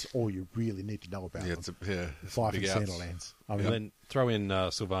 and that's all you really need to know about Yeah, them. it's Fife big and outs. Sandilands. I mean, And then throw in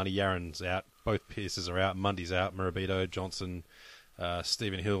Silvani, Yaron's out, both Pierces are out, Mundy's out, Murabito, Johnson,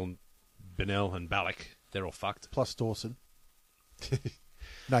 Stephen Hill, Bennell and Ballack, they're all fucked. plus Dawson.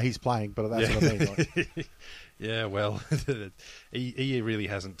 No, he's playing, but that's what I mean. Like, Yeah, well, he really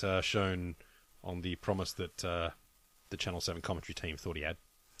hasn't shown on the promise that the Channel 7 commentary team thought he had.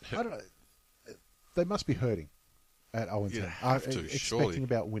 I don't know. They must be hurting at 0-10. You'd have to, expecting surely.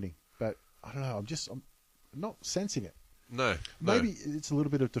 about winning, but I don't know. I'm not sensing it. No, Maybe it's a little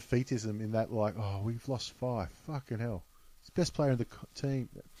bit of defeatism in that, like, oh, we've lost 5. Fucking hell. It's the best player in the team.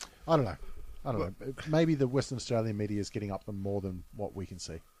 I don't know. Maybe the Western Australian media is getting up them more than what we can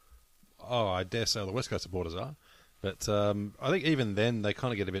see. Oh, I dare say the West Coast supporters are. But I think even then they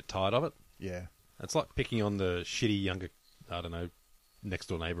kind of get a bit tired of it. Yeah. It's like picking on the shitty younger, I don't know, next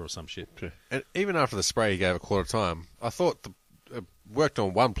door neighbour or some shit. And even after the spray he gave a quarter time, I thought worked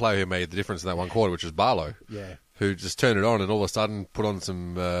on one player who made the difference in that one quarter, which was Barlow. Yeah. Who just turned it on and all of a sudden put on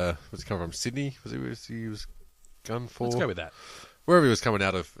some. Was he coming from Sydney? He was gone for? Let's go with that. Wherever he was coming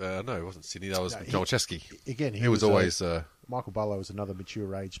out of. No, it wasn't Sydney. That was No, Joel Chesky. Again, He was always. Michael Barlow was another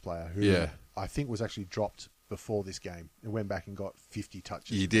mature age player who Yeah. I think was actually dropped before this game and went back and got 50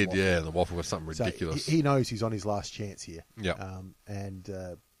 touches. He in the did, Waffle. yeah. The waffle was something So ridiculous. he knows he's on his last chance here. Yeah. And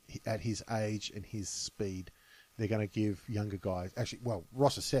at his age and his speed, they're going to give younger guys. Actually, well,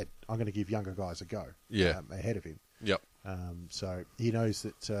 Ross has said, I'm going to give younger guys a go. Yeah. Ahead of him. Yep. So he knows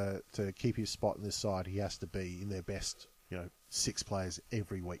that to keep his spot in this side, he has to be in their best, 6 players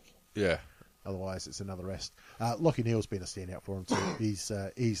every week. Yeah. Otherwise, it's another rest. Lockie Neal's been a standout for him too. He's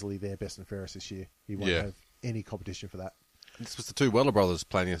easily their best and fairest this year. He won't Yeah. have any competition for that. This was the two Weller brothers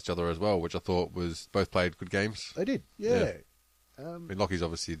playing against each other as well, which I thought was both played good games. They did, yeah. I mean, Lockie's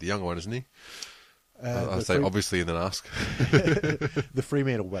obviously the younger one, isn't he? The I'd say Free- obviously and then ask. the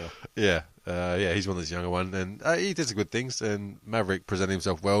Fremantle weather. Yeah, he's one of those younger one, and he did some good things. And Maverick presented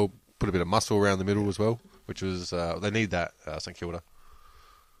himself well, put a bit of muscle around the middle as well, which was they need that St Kilda.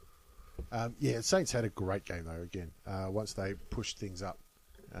 Saints had a great game though. Again, once they pushed things up.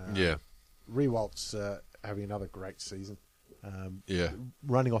 Yeah, Rewalt's having another great season. yeah,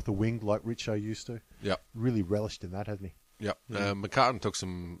 Running off the wing like Richo used to. yep, Really relished in that, hasn't he? yep. McCartan took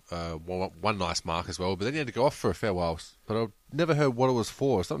some one nice mark as well, but then he had to go off for a fair while. But I never heard what it was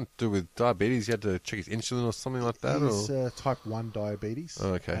for. Something to do with diabetes. He had to check his insulin or something like that. He's type 1 diabetes.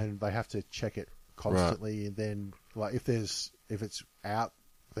 Oh, okay. And they have to check it constantly. And then, like, if it's out,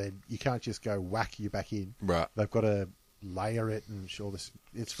 then you can't just go whack you back in. Right. They've got to layer it and all this.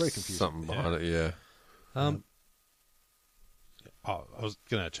 It's very confusing. Something behind it. Yeah. I was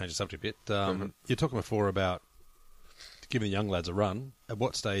going to change the subject a bit. You're talking before about giving the young lads a run. At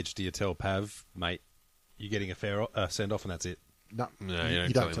what stage do you tell Pav, mate, you're getting a fair send-off and that's it? No, No, you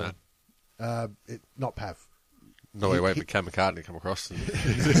don't tell him not Pav. No, wait for Cam McCartan to come across.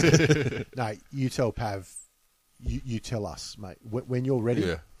 No, you tell Pav, you tell us, mate. When you're ready,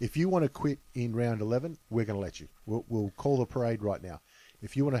 Yeah. if you want to quit in round 11, we're going to let you. We'll call the parade right now.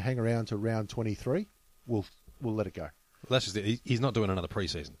 If you want to hang around to round 23, we'll let it go. That's just it. He's not doing another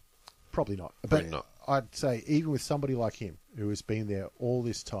preseason. Probably not. Probably But not. I'd say even with somebody like him who has been there all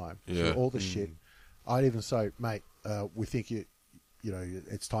this time, Yeah. through all the shit, I'd even say, mate, we think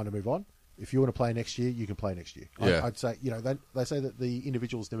it's time to move on. If you want to play next year, you can play next year. Yeah. I'd say, they say that the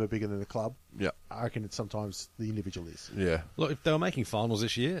individual's never bigger than the club. Yeah. I reckon it's sometimes the individual is. Yeah. Look, if they were making finals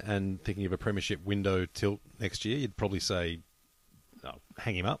this year and thinking of a premiership window tilt next year, you'd probably say,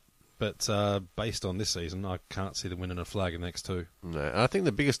 hang him up. But based on this season, I can't see them winning a flag in the next two. No, and I think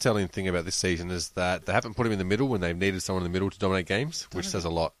the biggest telling thing about this season is that they haven't put him in the middle when they've needed someone in the middle to dominate games, which says a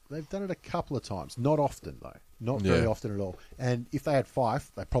lot. They've done it a couple of times. Not often, though. Not very Yeah. often at all. And if they had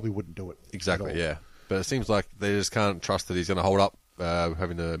Fife, they probably wouldn't do it. Exactly, at all. yeah. But it seems like they just can't trust that he's going to hold up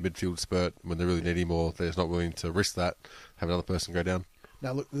having a midfield spurt when they really need him, or they're just not willing to risk that, have another person go down.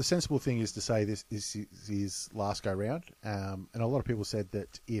 Now, look, the sensible thing is to say this is his last go-round. And a lot of people said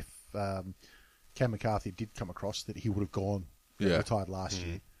that if Cam McCarthy did come across, that he would have gone retired last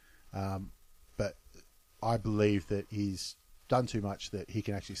year. But I believe that he's done too much that he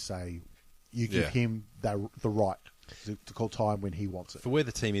can actually say, you give him the right to call time when he wants it. For where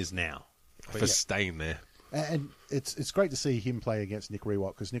the team is now. For staying there. And it's great to see him play against Nick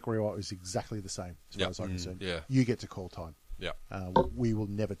Rewalt, because Nick Rewalt is exactly the same as far Yep. as I'm concerned. Yeah. You get to call time. Yeah. We will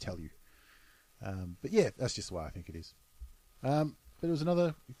never tell you. But yeah, that's just the way I think it is. But it was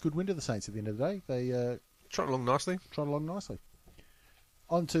another good win to the Saints at the end of the day. They Trot along nicely. trot along nicely.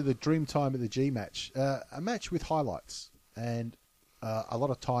 On to the Dream Time of the G match. A match with highlights and a lot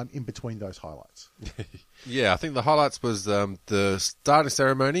of time in between those highlights. Yeah, I think the highlights was the starting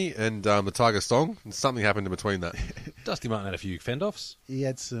ceremony and the Tiger song, and something happened in between that. Dusty Martin had a few fend-offs. He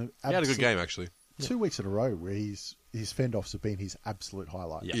had some. He had a good game, actually. 2 weeks in a row where his fend-offs have been his absolute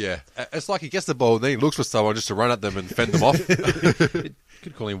highlight. Yeah. It's like he gets the ball and then he looks for someone just to run at them and fend them off.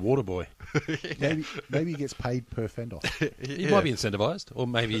 Could call him Waterboy. Maybe he gets paid per fend-off. He might be incentivized, or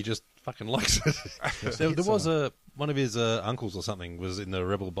maybe he just fucking likes it. there was one of his uncles or something was in the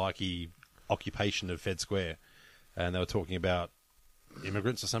rebel bikey occupation of Fed Square, and they were talking about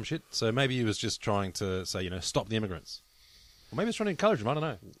immigrants or some shit. So maybe he was just trying to say, stop the immigrants. Or maybe he's trying to encourage them. I don't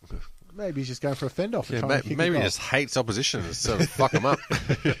know. Maybe he's just going for a fend-off. And Yeah, trying to kick maybe it he off. just hates opposition and sort of fuck them up.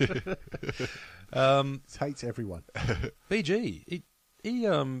 Hates everyone. BG,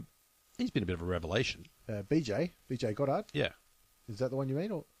 he's been a bit of a revelation. BJ Goddard. Yeah, Is that the one you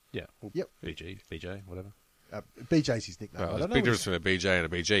mean? Or yeah. Well, Yep. BJ, whatever. BJ's his nickname. Well, I there's don't a big know. difference between a BJ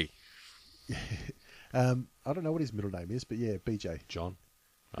and a BG. I don't know what his middle name is, but yeah, BJ. John.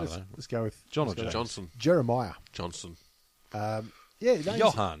 I don't know. Let's go with John or let's go with James? Johnson. Jeremiah. Johnson. Yeah, no,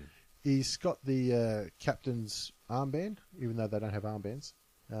 Johan. He's got the captain's armband, even though they don't have armbands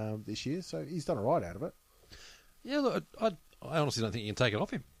this year. So he's done all right out of it. Yeah, look, I honestly don't think you can take it off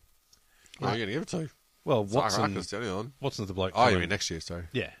him. Oh, you're going to give it to. Well, Watson. Watson's the bloke. Oh, you coming- mean next year, sorry.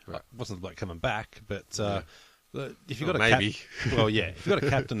 Yeah, Right. Watson's the bloke coming back. But if you've got Well, a maybe. well, yeah, if you've got a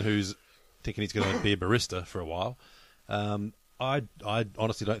captain who's thinking he's going to be a barista for a while, I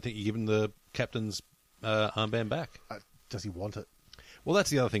honestly don't think you give him the captain's armband back. Does he want it? Well, that's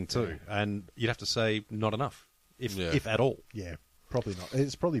the other thing too, and you'd have to say not enough, if at all. Yeah, probably not.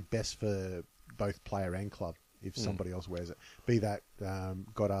 It's probably best for both player and club if somebody else wears it, be that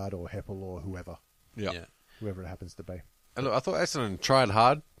Goddard or Heppel or whoever Yeah. it happens to be. And look, I thought Essendon tried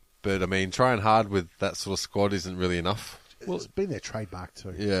hard, but I mean, trying hard with that sort of squad isn't really enough. Well, it's been their trademark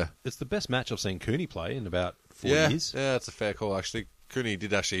too. Yeah. It's the best match I've seen Cooney play in about 4 Yeah, years. yeah, it's a fair call, actually. Cooney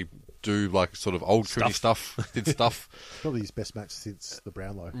did actually do, like, sort of old Cooney stuff. Did stuff. Probably his best match since the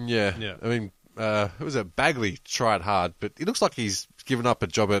Brownlow. Yeah. Yeah. I mean, it was a Bagley tried hard, but it looks like he's given up a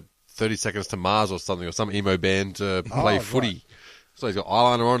job at 30 Seconds to Mars or something, or some emo band to play right. footy. So he's got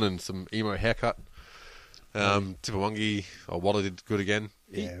eyeliner on and some emo haircut. Tipawangi or Waller did good again.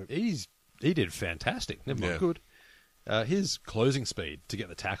 Yeah. He did fantastic. Never mind Yeah. good. His closing speed to get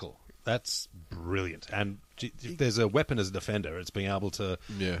the tackle, that's brilliant. And if there's a weapon as a defender, it's being able to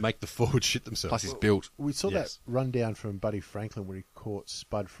Yeah. make the forwards shit themselves. Plus he's built. We saw Yes. that rundown from Buddy Franklin where he caught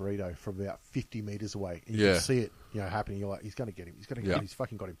Spud Ferrito from about 50 metres away. And you Yeah. can see it happening. You're like, he's going to get him. He's going to get Yeah. him. He's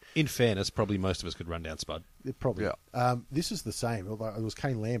fucking got him. In fairness, probably most of us could run down Spud. Probably. Yeah. This is the same, although it was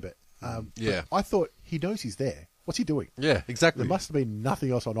Kane Lambert. Yeah. but I thought he knows he's there. What's he doing? Yeah, exactly. There must have been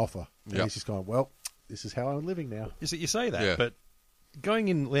nothing else on offer. And Yeah. he's just going, well, this is how I'm living now. You say that, Yeah. but going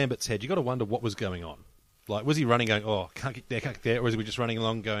in Lambert's head, you got to wonder what was going on. Like, was he running going, oh, can't kick there, or was he just running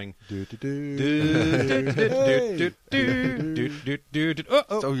along going, Do.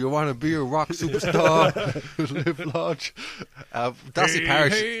 So you want to be a rock superstar? Live large. Darcy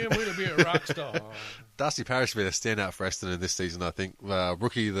Parish. Hey, I'm going to be a rock star. Darcy Parish has been a standout for Essendon this season, I think.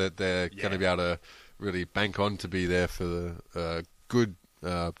 Rookie that they're going to be able to really bank on to be there for the good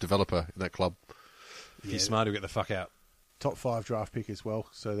developer in that club. If he's smart, he'll get the fuck out. Top 5 draft pick as well,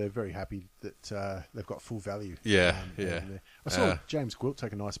 so they're very happy that they've got full value. Yeah. I saw James Gwilt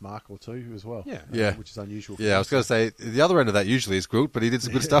take a nice mark or two as well. Yeah. Which is unusual. Yeah, I was going to say, the other end of that usually is Gwilt, but he did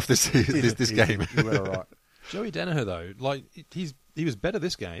some good stuff this game. He went all right. Joey Danaher, though, like, he was better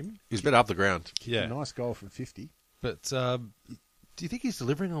this game. He was better up the ground. Yeah. A nice goal from 50. But do you think he's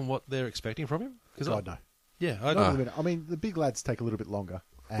delivering on what they're expecting from him? God, no. Yeah, I mean, the big lads take a little bit longer,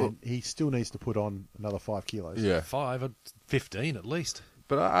 and he still needs to put on another 5 kilos. Yeah. 5, 15 at least.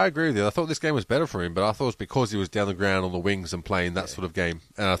 But I agree with you. I thought this game was better for him, but I thought it was because he was down the ground on the wings and playing that sort of game.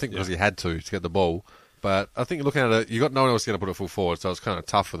 And I think because he had to get the ball. But I think looking at it, you got no one else going to put it full forward, so it's kind of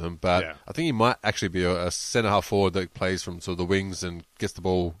tough for them. But I think he might actually be a centre-half forward that plays from sort of the wings and gets the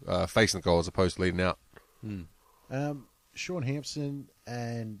ball facing the goal as opposed to leading out. Sean Hampson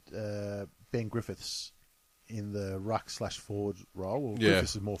and Ben Griffiths in the ruck/forward role. Well,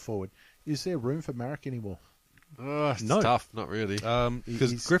 Griffiths is more forward. Is there room for Marek anymore? It's No. tough, not really.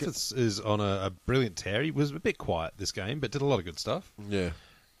 Because Griffiths is on a brilliant tear. He was a bit quiet this game, but did a lot of good stuff. Yeah.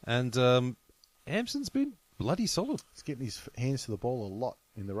 And Hampson's been bloody solid. He's getting his hands to the ball a lot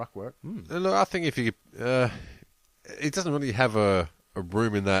in the ruck work. Look, I think if you... it doesn't really have a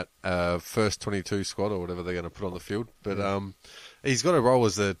room in that first 22 squad or whatever they're going to put on the field. But he's got a role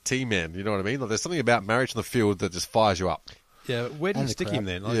as a team man, you know what I mean? Like, there's something about marriage on the field that just fires you up. Yeah, where do you And the stick him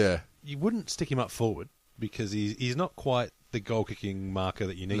then? crowd. You wouldn't stick him up forward because he's not quite the goal-kicking marker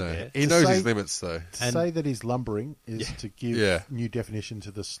that you need there. He To knows say- his limits, though. To say that he's lumbering is to give Yeah. new definition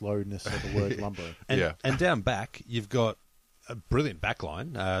to the slowness of the word lumbering. And down back, you've got a brilliant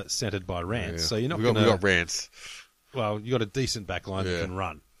backline centred by Rance. Yeah. So you're not we going to... got Rance. Well, you've got a decent backline that Yeah. can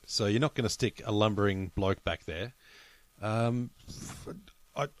run. So you're not going to stick a lumbering bloke back there. I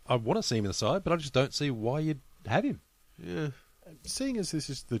want to see him in the side, but I just don't see why you'd have him. Yeah. Seeing as this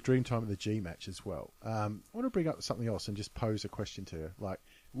is the Dreamtime of the G match as well, I want to bring up something else and just pose a question to you. Like,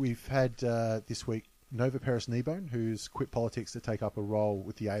 we've had this week Nova Paris-Kneebone, who's quit politics to take up a role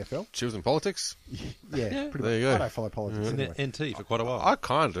with the AFL. She was in politics? Yeah, pretty There you much. go. I don't follow politics In anyway. NT for quite a while. I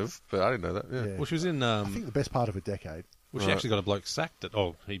kind of, but I didn't know that. Yeah. Yeah. Well, she was in... I think the best part of a decade. Well, she actually got a bloke sacked.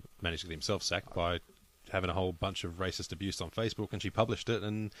 He managed to get himself sacked by having a whole bunch of racist abuse on Facebook, and she published it.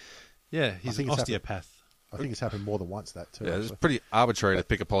 And yeah, he's an think it's osteopath. I think it's happened more than once, that too. Yeah, it's actually. pretty arbitrary to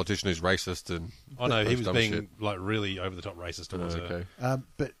pick a politician who's racist and... Oh no, he those was dumb being shit. like really over the top racist towards her. Okay.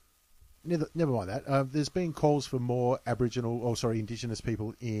 But never mind that. There's been calls for more Indigenous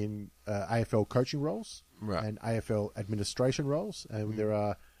people in AFL coaching roles Right. and AFL administration roles. And there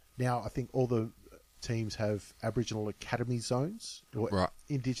are now, I think, all the teams have Aboriginal academy zones. Or Right.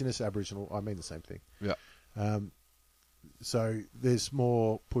 Indigenous Aboriginal, I mean the same thing. Yeah. So there's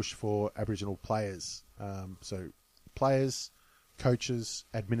more push for Aboriginal players. So players, coaches,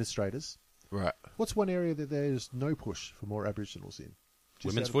 administrators. Right. What's one area that there's no push for more Aboriginals in?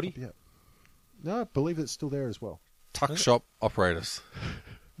 Just Women's out of footy? the top of your head. No, I believe it's still there as well. Tuck shop operators.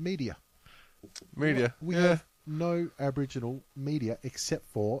 Media. Media. We yeah. have no Aboriginal media except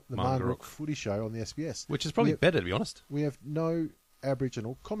for the Margaret. Margaret Footy Show on the SBS. Which is probably better, to be honest. We have no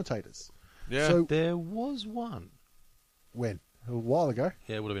Aboriginal commentators. Yeah. So There was one. when? A while ago.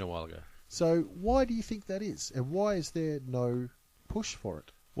 Yeah, it would have been a while ago. So why do you think that is? And why is there no push for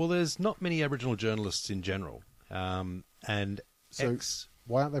it? Well, there's not many Aboriginal journalists in general. And So X...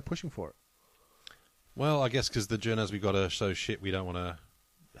 why aren't they pushing for it? Well, I guess because the journalists we got are so shit, we don't want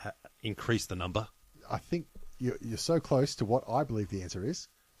to increase the number. I think you're so close to what I believe the answer is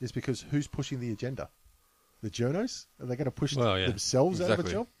because who's pushing the agenda? The journos? Are they going to push Well, yeah. themselves out of a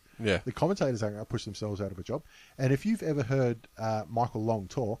Exactly. job? Yeah. The commentators aren't going to push themselves out of a job. And if you've ever heard Michael Long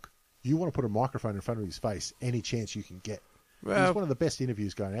talk, you want to put a microphone in front of his face any chance you can get. Well- He's one of the best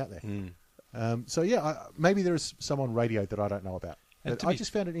interviews going out there. So, yeah, maybe there is some on radio that I don't know about. And But to I be-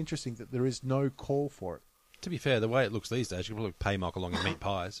 just found it interesting that there is no call for it. To be fair, the way it looks these days, you can probably pay Michael Long and meat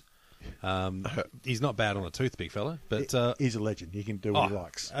pies. He's not bad on a tooth, big fella. But He's a legend. He can do what he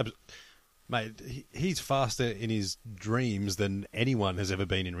likes. Mate, he's faster in his dreams than anyone has ever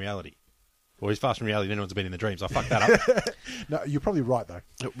been in reality. Or he's faster in reality than anyone's been in the dreams. I fucked that up. No, you're probably right, though.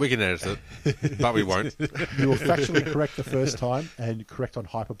 We can edit it, but we won't. You were factually correct the first time and correct on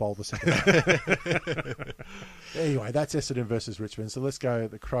hyperbole the second time. Anyway, that's Essendon versus Richmond. So let's go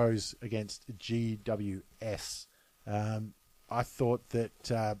the Crows against GWS. I thought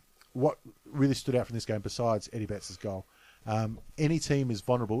that what really stood out from this game, besides Eddie Betts' goal, any team is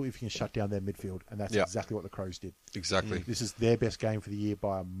vulnerable if you can shut down their midfield, and that's exactly what the Crows did. Exactly. This is their best game for the year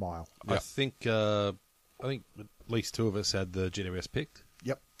by a mile. I think at least two of us had the GWS picked.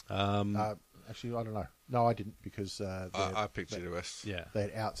 Yep. Actually, I don't know. No, I didn't because I picked GWS. Yeah. they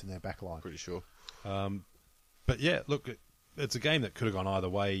had outs in their back line. Pretty sure. But yeah, look, it's a game that could have gone either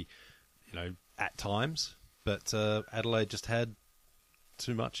way, at times. But Adelaide just had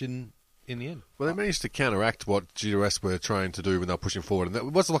too much in the end. Well, they managed to counteract what GWS were trying to do when they were pushing forward. And it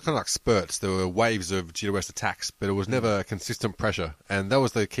was kind of like spurts. There were waves of GWS attacks, but it was never consistent pressure. And that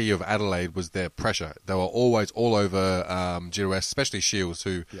was the key of Adelaide, was their pressure. They were always all over GWS, especially Shields,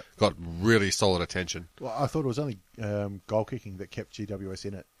 who got really solid attention. Well, I thought it was only goal kicking that kept GWS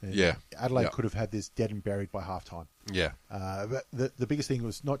in it. And Yeah. Adelaide could have had this dead and buried by half time. Yeah. But the biggest thing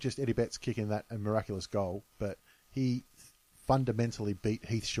was not just Eddie Betts kicking that a miraculous goal, but he fundamentally beat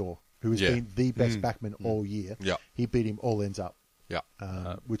Heath Shaw, who has been the best backman all year. Yeah. He beat him all ends up, Yeah.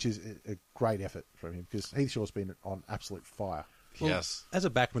 which is a great effort from him because Heath Shaw's been on absolute fire. Yes. As a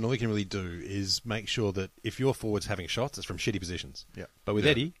backman, all you can really do is make sure that if your forward's having shots, it's from shitty positions. Yeah. But with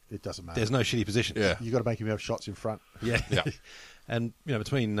Eddie, It doesn't matter. there's no shitty positions. Yeah. You got to make him have shots in front. Yeah. Yeah. And,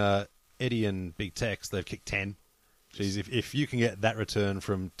 between Eddie and Big Tex, they've kicked 10. Jeez, if you can get that return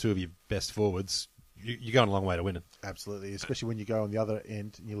from two of your best forwards, you're going a long way to winning. Absolutely, especially when you go on the other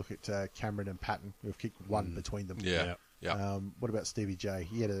end and you look at Cameron and Patton, who have kicked one between them. Yeah. Yeah. What about Stevie J?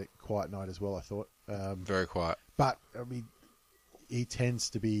 He had a quiet night as well, I thought. Very quiet. But, I mean, he tends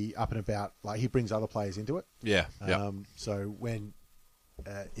to be up and about. Like, he brings other players into it. Yeah. Yeah. So when,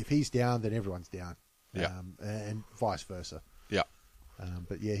 if he's down, then everyone's down. Yeah. And vice versa. Yeah.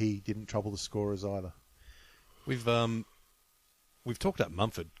 But yeah, he didn't trouble the scorers either. We've talked about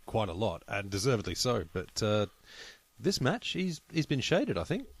Mumford quite a lot, and deservedly so. But this match, he's been shaded. I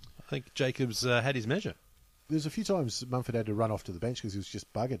think Jacobs had his measure. There's a few times Mumford had to run off to the bench because he was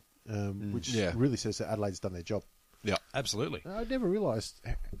just buggered, which really says that Adelaide's done their job. Yeah. Absolutely. I never realised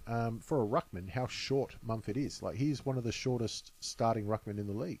for a ruckman how short Mumford is. Like, he's one of the shortest starting ruckmen in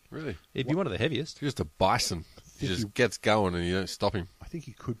the league. Really? He'd be one of the heaviest. He's just a bison. He just gets going and you don't stop him. I think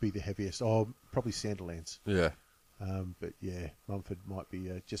he could be the heaviest. Oh, probably Sandilands. Yeah. But yeah, Mumford might be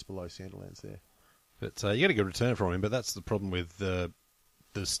just below Sandilands there. But you get a good return from him. But that's the problem with the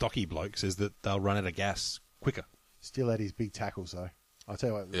stocky blokes, is that they'll run out of gas quicker. Still had his big tackles, though. I'll tell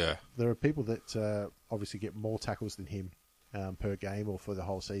you what, there are people that obviously get more tackles than him per game or for the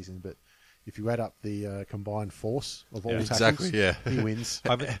whole season, but if you add up the combined force of all tackles, he wins.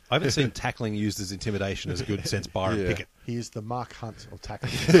 I haven't seen tackling used as intimidation as good since Byron Pickett. He is the Mark Hunt of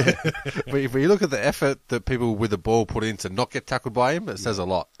tackling. But if you look at the effort that people with the ball put in to not get tackled by him, it says a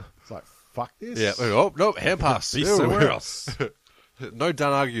lot. It's like, fuck this. Yeah. Oh, no, hand pass. Be somewhere else. No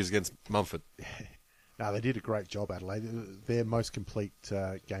done argues against Mumford. No, they did a great job, Adelaide. Their most complete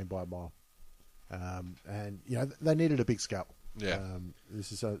game by a mile. And, they needed a big scalp. Yeah.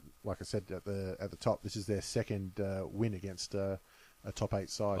 This is, like I said at the top, this is their second win against a top 8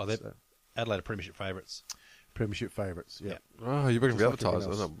 side. Oh, they're Adelaide are premiership favourites. Premiership favourites, yeah. Oh, you're bringing the Just like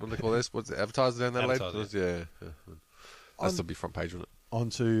advertisers. everyone What do they call this? What's the advertiser down there, Adelaide? Advertiser, Yeah. That's to be front page, wouldn't it? On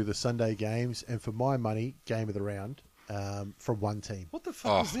to the Sunday games, and for my money, game of the round from one team. What the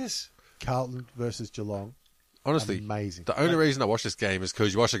fuck is this? Carlton versus Geelong. Honestly, Amazing. The only reason I watch this game is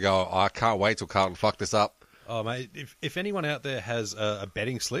because you watch it go, I can't wait till Carlton fuck this up. Oh, mate, if anyone out there has a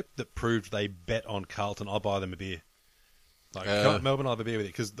betting slip that proved they bet on Carlton, I'll buy them a beer. Like, come to Melbourne, I'll have a beer with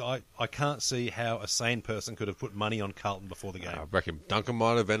you, because I can't see how a sane person could have put money on Carlton before the game. I reckon Duncan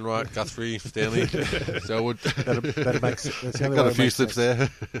might have, Enright, Guthrie, Stanley, Selwood. That makes that's the only Got way a it few makes slips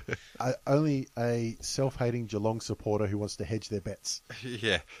sense. there. Only a self-hating Geelong supporter who wants to hedge their bets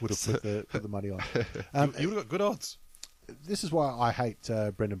Yeah. would have put the money on. You would have got good odds. This is why I hate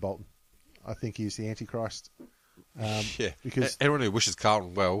Brendan Bolton. I think he's the Antichrist. Yeah. Because everyone who wishes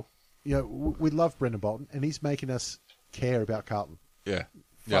Carlton well. We love Brendan Bolton, and he's making us care about Carlton. Yeah.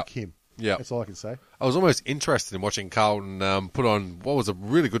 Fuck him. Yeah. That's all I can say. I was almost interested in watching Carlton put on what was a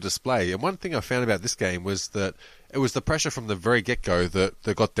really good display. And one thing I found about this game was that it was the pressure from the very get-go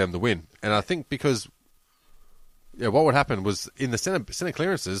that got them the win. And I think because what would happen was in the centre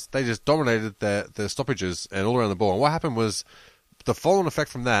clearances, they just dominated the stoppages and all around the ball. And what happened was the follow-on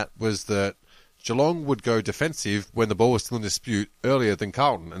effect from that was that Geelong would go defensive when the ball was still in dispute earlier than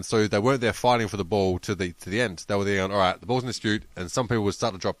Carlton, and so they weren't there fighting for the ball to the end. They were there going, all right, the ball's in dispute, and some people would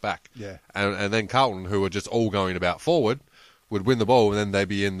start to drop back. Yeah. And then Carlton, who were just all going about forward, would win the ball, and then they'd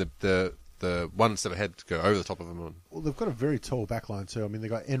be in the one step ahead to go over the top of them. Well, they've got a very tall backline too. I mean,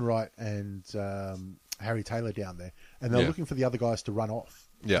 they've got Enright and Harry Taylor down there, and they're looking for the other guys to run off.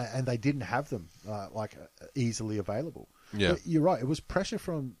 Yeah. And they didn't have them easily available. Yeah. But you're right. It was pressure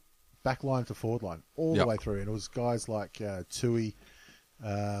from back line to forward line all the way through, and it was guys like Tui,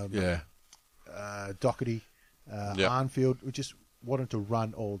 Doherty, Arnfield, who just wanted to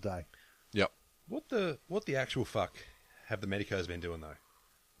run all day. Yep. What the actual fuck have the medicos been doing though?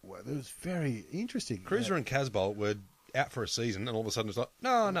 Well, it was very interesting. Cruiser and Casbolt were out for a season, and all of a sudden it's like,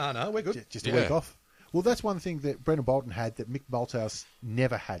 no, we're good. Just a week off. Well, that's one thing that Brendan Bolton had that Mick Malthouse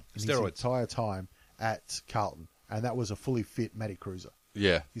never had in his entire time at Carlton, and that was a fully fit Matty Cruiser.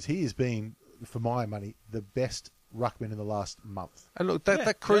 Yeah. Because he has been, for my money, the best ruckman in the last month. And look, that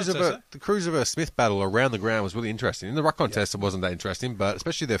the Cruiser versus Smith battle around the ground was really interesting. In the ruck contest, it wasn't that interesting, but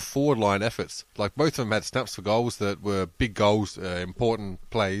especially their forward line efforts. Like, both of them had snaps for goals that were big goals, important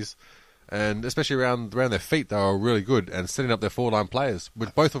plays, and especially around their feet, they were really good, and setting up their forward line players,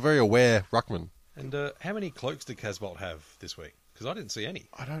 which both were very aware ruckmen. And how many cloaks did Casbolt have this week? Because I didn't see any.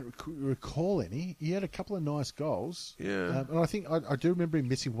 I don't recall any. He had a couple of nice goals. Yeah. And I think I do remember him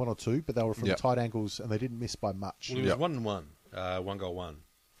missing one or two, but they were from tight angles, and they didn't miss by much. Well, it was 1-1, 1 goal, 1.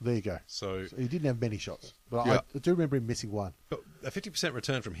 There you go. So he didn't have many shots, but I do remember him missing one. But a 50%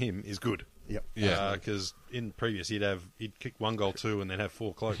 return from him is good. Yep. Yeah. Because in previous, he'd kick 1 goal, 2, and then have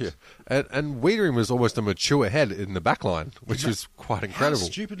 4 cloaks. Yeah. And Wiedering was almost a mature head in the back line, which was quite incredible.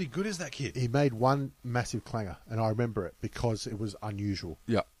 How stupidly good is that kid? He made one massive clanger, and I remember it because it was unusual.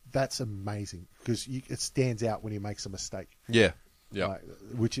 Yeah. That's amazing because it stands out when he makes a mistake. Yeah. Yeah.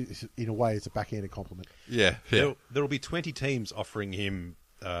 Which is, in a way, is a backhanded compliment. Yeah. Yeah. There'll be 20 teams offering him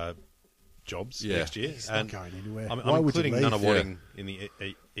jobs next year. He's not going anywhere. I'm Why would you including leave? Nunawading in the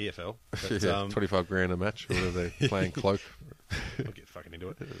EFL. But, Yeah, $25,000 a match, or whatever they're playing cloak. I'll get fucking into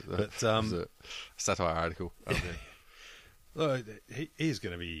it. But It was a satire article. look, he's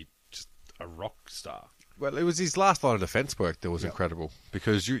going to be just a rock star. Well, it was his last line of defence work that was incredible,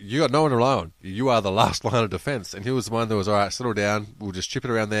 because you got no one to rely on. You are the last line of defence, and he was the one that was, all right, settle down, we'll just chip it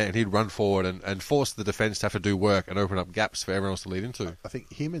around there, and he'd run forward and force the defence to have to do work and open up gaps for everyone else to lead into. I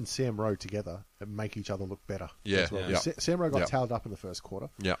think him and Sam Rowe together make each other look better. Yeah, as well. yeah. Sam Rowe got towed up in the first quarter.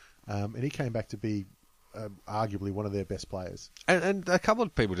 Yeah. And he came back to be arguably one of their best players. And a couple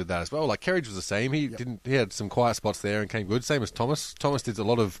of people did that as well. Like Kerridge was the same. He had some quiet spots there and came good. Same as Thomas. Thomas did a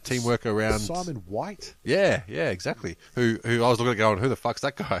lot of teamwork around Simon White. Yeah, exactly. Who I was looking at going, who the fuck's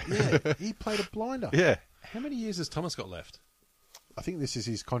that guy? Yeah, he played a blinder. Yeah. How many years has Thomas got left? I think this is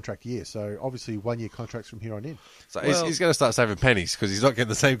his contract year, so obviously 1 year contracts from here on in. So he's going to start saving pennies because he's not getting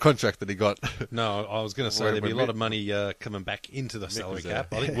the same contract that he got. No, I was going to say there'd be a lot of money coming back into the salary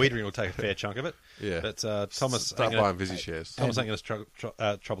cap. I think Wiedering will take a fair chunk of it. Yeah. But Thomas Start buying Vizzy shares. Thomas ain't going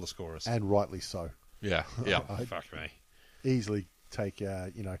to trouble the scorers. And rightly so. Yeah, yeah. Fuck me. Easily take,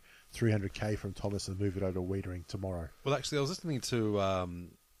 $300K from Thomas and move it over to Wiedering tomorrow. Well, actually, I was listening to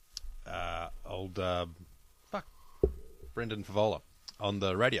Brendan Favola on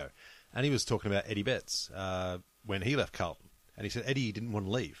the radio, and he was talking about Eddie Betts when he left Carlton. And he said Eddie didn't want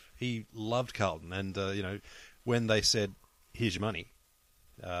to leave. He loved Carlton, and when they said, "Here's your money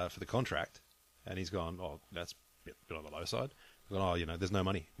for the contract," and he's gone, "Oh, that's a bit on the low side." He's gone, "Oh, there's no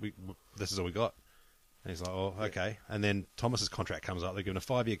money. This is all we got." And he's like, "Oh, okay." And then Thomas's contract comes up. They're given a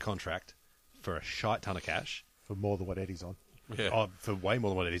 5-year contract for a shite ton of cash. For more than what Eddie's on. Yeah. For way more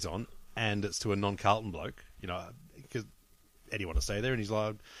than what Eddie's on, and it's to a non-Carlton bloke, because Eddie wanted to stay there, and he's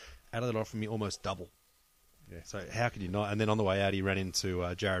like, Adelaide offered me almost double. Yeah. So how could you not? And then on the way out, he ran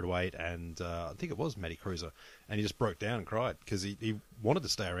into Jared Waite and I think it was Matty Cruiser, and he just broke down and cried because he wanted to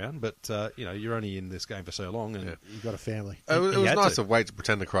stay around, but you're only in this game for so long, and You've got a family. It was had nice to. of Wade to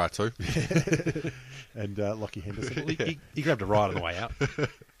pretend to cry too. And Lockie Henderson. he grabbed a ride on the way out.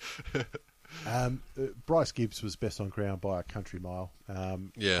 Bryce Gibbs was best on ground by a country mile.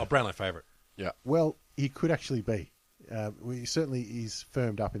 Yeah. Brownlow favourite. Yeah. Well, he could actually be. He's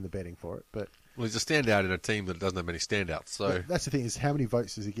firmed up in the betting for it, but Well, he's a standout in a team that doesn't have many standouts. So that's the thing, is how many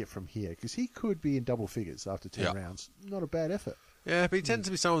votes does he get from here? Because he could be in double figures after 10 rounds. Not a bad effort. yeah, but he tends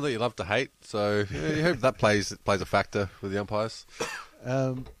to be someone that you love to hate. So you hope that plays a factor with the umpires.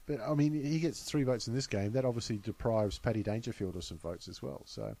 But, I mean, he gets 3 votes in this game. That obviously deprives Paddy Dangerfield of some votes as well.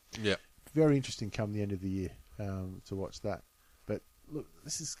 So Yeah. very interesting come the end of the year to watch that. But look,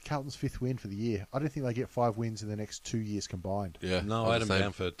 this is Carlton's 5th win for the year. I don't think they get 5 wins in the next 2 years combined. Yeah. No, I had them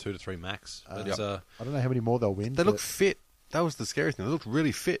down for 2 to 3 max. I don't know how many more they'll win. They but look fit. That was the scary thing. They looked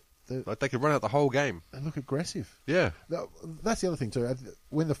really fit. Like they could run out the whole game. They look aggressive. Yeah. That's the other thing too.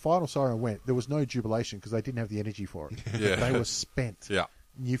 When the final siren went, there was no jubilation because they didn't have the energy for it. Yeah. They were spent. Yeah.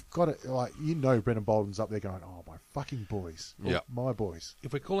 You've got it, like, Brendan Bolden's up there going, "Oh, my fucking boys, Yeah. my boys."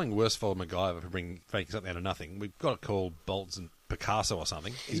 If we're calling Worsfold MacGyver for making something out of nothing, we've got to call Bolton Picasso or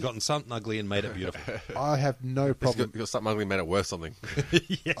something. He's gotten something ugly and made it beautiful. I have no problem. You got something ugly, made it worth something.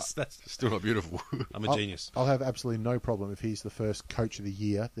 Yes, that's. Still not beautiful. I'm a genius. I'll have absolutely no problem if he's the first coach of the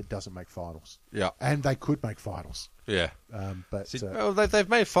year that doesn't make finals. Yeah. And they could make finals. Yeah. But Well, they've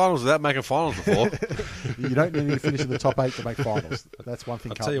made finals without making finals before. you don't need to finish in the top 8 to make finals. That's one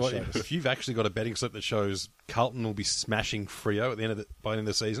thing I'll tell you Carlton what, showed us. if you've actually got a betting slip that shows Carlton will be smashing Freo at the end of by the end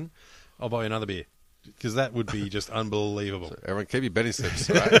of the season, I'll buy you another beer. Because that would be just unbelievable. Everyone, keep your betting slips,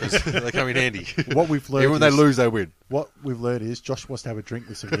 right? 'Cause they come in handy. What we've learned Even when they is- lose, they win. What we've learned is Josh wants to have a drink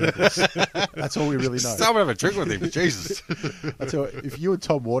with some Yankees. That's all we really know. Someone have a drink with him. Jesus. I tell you, if you and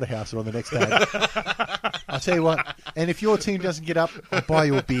Tom Waterhouse are on the next day, I'll tell you what. And if your team doesn't get up, I'll buy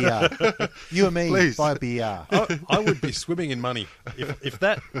you a beer. You and me, Please. buy a beer. I would be swimming in money if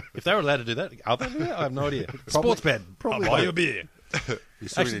they were allowed to do that. Are they? I have no idea. Sports bet. probably I'll buy not. you a beer. You're swimming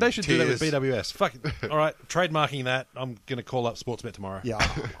Actually, in they should do that with tears. BWS. Fuck it. All right, trademarking that. I'm going to call up Sportsbet tomorrow. Yeah,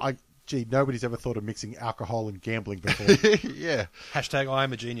 gee, nobody's ever thought of mixing alcohol and gambling before. Yeah. Hashtag I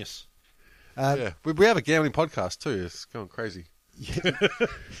am a genius. Yeah. We have a gambling podcast too. It's going crazy.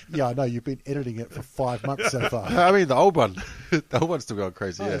 Yeah, I know. You've been editing it for 5 months so far. I mean, the old one. The old one's still going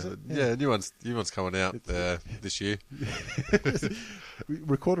crazy. Oh, Yeah. is it? Yeah. New one's coming out this year. We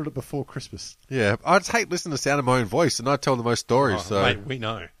recorded it before Christmas. Yeah. I just hate listening to the sound of my own voice, and I tell the most stories. Oh, so mate, we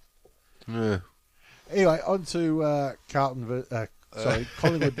know. yeah. Anyway, on to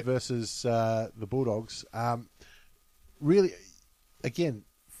Collingwood versus the Bulldogs. Really, again,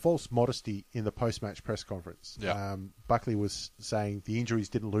 false modesty in the post-match press conference. Yeah. Buckley was saying the injuries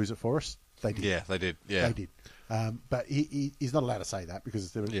didn't lose it for us. They did. Yeah, they did. Yeah. They did. But he's not allowed to say that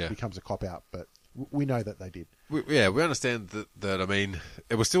because it becomes a cop-out. But we know that they did. We understand that. I mean,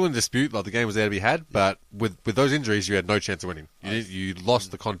 it was still in dispute. Like the game was there to be had, but with those injuries, you had no chance of winning. You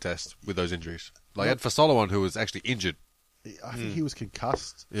lost the contest with those injuries. Like you had Fasolo on, who was actually injured. I think he was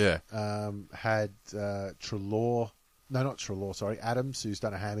concussed. Yeah. Had Treloar. No, not Treloar, sorry. Adams, who's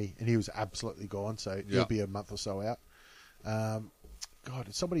done a hammy, and he was absolutely gone, so he'll be a month or so out. God,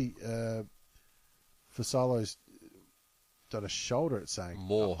 somebody... Fasolo's done a shoulder, it's saying.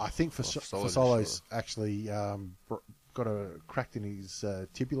 More. I think Fasolo's Fasolo's actually got a cracked in his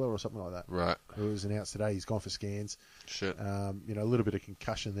tibula or something like that. Right. It was announced today. He's gone for scans. Shit. A little bit of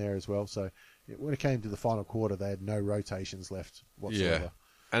concussion there as well. So when it came to the final quarter, they had no rotations left whatsoever. Yeah.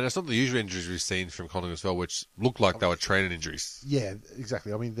 And it's not the usual injuries we've seen from Collingwood as well, which looked like they were training injuries. Yeah,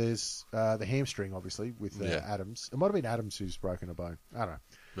 exactly. I mean, there's the hamstring, obviously, with Adams. It might have been Adams who's broken a bone. I don't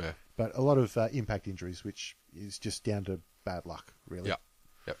know. Yeah. But a lot of impact injuries, which is just down to bad luck, really. Yeah.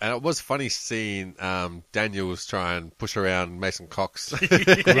 Yep. And it was funny seeing Daniels try and push around Mason Cox.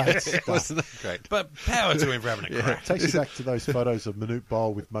 Great stuff. Wasn't that great? But power to him for having a crack. Takes you back to those photos of Manute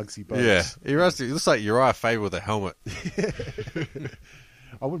Bowl with Muggsy Bogues. Yeah. He looks like Uriah Faber with a helmet.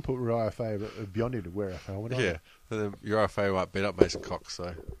 I wouldn't put Uriah Faber beyond him to wear a helmet. Yeah. And then Uriah Faber might beat up Mason Cox.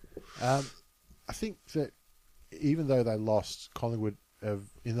 So I think that even though they lost, Collingwood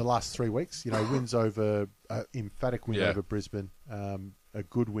in the last 3 weeks, wins over, emphatic win over Brisbane, a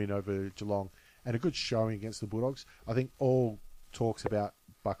good win over Geelong, and a good showing against the Bulldogs. I think all talks about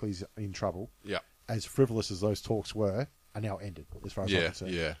Buckley's in trouble, as frivolous as those talks were, are now ended, as far as I'm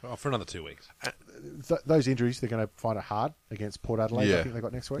concerned. Yeah. Oh, for another 2 weeks. Those injuries, they're going to find it hard against Port Adelaide, I think they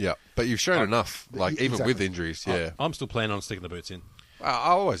got next week. Yeah. But you've shown enough, like even exactly. with injuries, yeah. I'm still planning on sticking the boots in.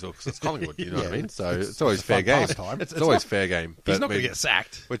 I always will because it's Collingwood, you know what I mean? So it's always a fair fun game. pastime. It's always fair game. He's But, not I going mean, to get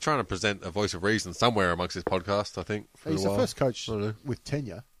sacked. We're trying to present a voice of reason somewhere amongst this podcast, I think. For He's a the while. first coach I don't know. with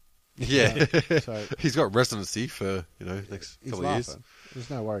tenure. Yeah. So He's got residency for, next he's couple of years. laughing. There's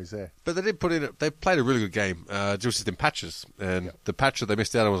no worries there. But they did put in, they played a really good game, just in patches. And the patch that they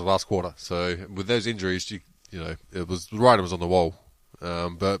missed out on was the last quarter. So with those injuries, it was, the writing was on the wall.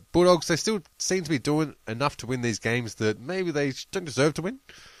 But Bulldogs, they still seem to be doing enough to win these games that maybe they don't deserve to win.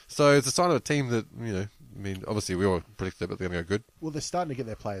 So it's a sign of a team that, obviously we all predicted that they're going to go good. Well, they're starting to get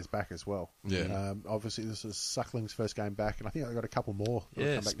their players back as well. Yeah. Obviously, this is Suckling's first game back, and I think they've got a couple more. that'll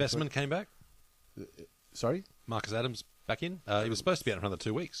Yeah, come back Specimen next came back. week. Sorry? Marcus Adams back in. He was supposed to be out for another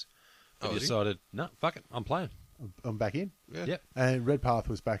 2 weeks. But he is he? decided, no, fuck it, I'm playing. I'm back in. Yeah. Yep. And Redpath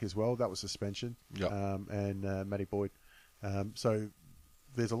was back as well. That was suspension. Yep. And Matty Boyd. So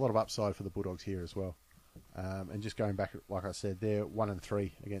there's a lot of upside for the Bulldogs here as well. And just going back, like I said, they're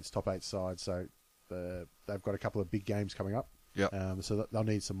 1-3 against top 8 sides, so they've got a couple of big games coming up. Yeah. So they'll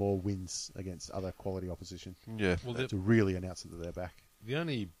need some more wins against other quality opposition. Yeah. Well, To really announce that they're back. the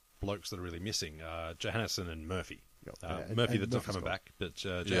only blokes that are really missing are Johannesson and Murphy. Yep. Murphy And that's not Murphy's coming gone. back, but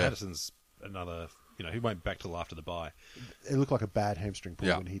Johannesson's another. He won't be back till after the bye. It looked like a bad hamstring pull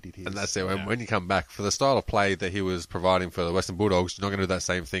Yeah. when he did his. And that's it. When you come back, for the style of play that he was providing for the Western Bulldogs, you're not going to do that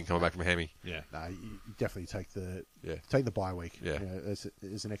same thing coming back from hammy. Yeah. No, you definitely take the bye week. Yeah.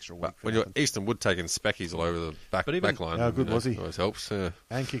 There's an extra week. But for when you're nothing. Easton Wood taking speckies all over the back line. How good was he? Always helps. Yeah.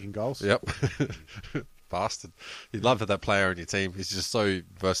 And kicking goals. Yep. Bastard. You'd love to have that player in your team. He's just so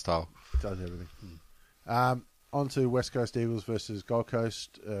versatile. Does everything. On to West Coast Eagles versus Gold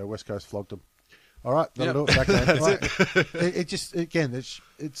Coast. West Coast flogged them. All right, that'll do it. Back then. Right. It just, again, it's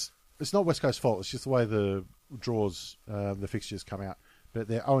not West Coast's fault. It's just the way the draws, the fixtures come out. But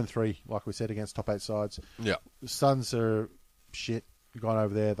they're 0-3, like we said, against top 8 sides. Yeah. The Suns are shit. Gone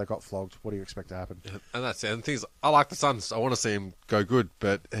over there, they got flogged. What do you expect to happen? And that's it. And the thing is, I like the Suns. I want to see him go good,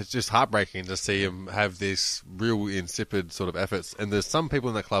 but it's just heartbreaking to see him have this real insipid sort of efforts. And there's some people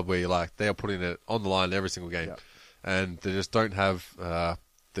in that club where you're like, they are putting it on the line every single game. Yep. And they just don't have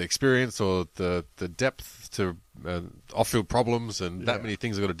the experience or the depth to off-field problems and that many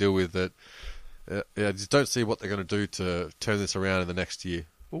things they've got to deal with that I just don't see what they're going to do to turn this around in the next year.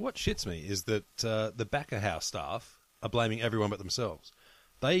 Well, what shits me is that the backer house staff are blaming everyone but themselves.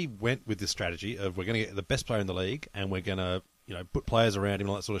 They went with this strategy of we're going to get the best player in the league and we're going to put players around him and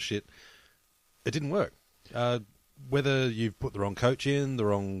all that sort of shit. It didn't work. Whether you've put the wrong coach in, the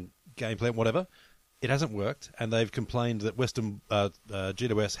wrong game plan, whatever, it hasn't worked. And they've complained that Western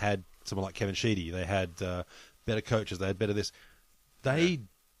GWS had someone like Kevin Sheedy. They had better coaches. They had better this.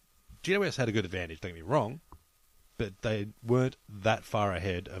 GWS had a good advantage, don't get me wrong, but they weren't that far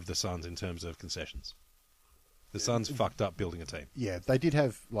ahead of the Suns in terms of concessions. The Suns fucked up building a team. Yeah, they did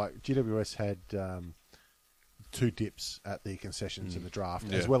have, GWS had 2 dips at the concessions in the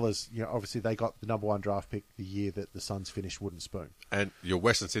draft, as well as, obviously they got the number 1 draft pick the year that the Suns finished Wooden Spoon. And your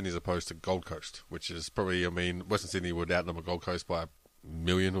Western Sydney as opposed to Gold Coast, which is probably, Western Sydney would outnumber Gold Coast by 1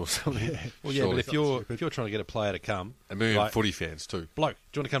 million or something. Yeah. Well, yeah, Surely. but if you're trying to get a player to come... 1 million like, footy fans too. Bloke,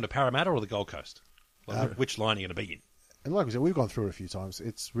 do you want to come to Parramatta or the Gold Coast? Which line are you going to be in? And like we said, we've gone through it a few times.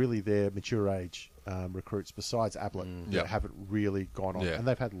 It's really their mature age recruits, besides Ablett, that haven't really gone on. Yeah. And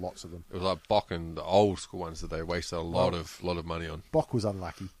they've had lots of them. It was like Bock and the old school ones that they wasted a lot of money on. Bock was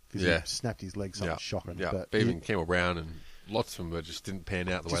unlucky because Yeah. he snapped his leg something shocking. Yeah, But even Campbell Brown and lots of them just didn't pan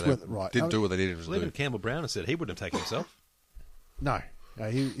out the way Just they weren't right. didn't do what they needed to Well, even do. Campbell Brown has said he wouldn't have taken himself. No,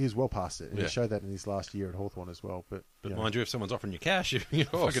 he was well past it. And Yeah. he showed that in his last year at Hawthorn as well. But Mind you, if someone's offering you cash, you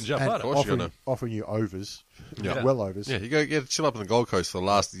course. fucking jump and at it. course. offering you overs, Yeah. well overs. Yeah, you go chill up on the Gold Coast for the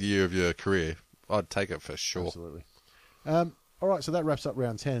last year of your career. I'd take it for sure. Absolutely. All right, so that wraps up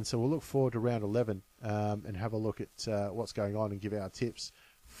round 10. So we'll look forward to round 11 and have a look at what's going on and give our tips.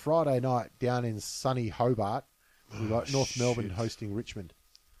 Friday night down in sunny Hobart, we've got North Melbourne hosting Richmond.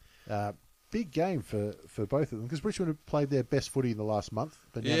 Big game for both of them because Richmond have played their best footy in the last month.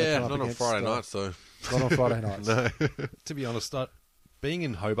 But now Yeah, come up not on against, Friday nights though. Not on Friday nights. No. To be honest, being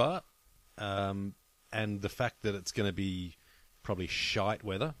in Hobart and the fact that it's going to be probably shite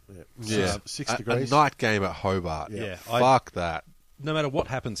weather, Yeah, 6 a degrees. night game at Hobart. Yeah. Fuck that. no matter what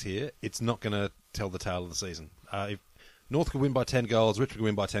happens here, it's not going to tell the tale of the season. If North could win by 10 goals, Richmond could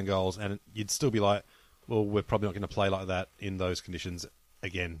win by 10 goals, and you'd still be like, well, we're probably not going to play like that in those conditions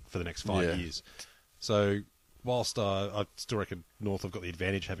again for the next 5 years. So whilst I still reckon North have got the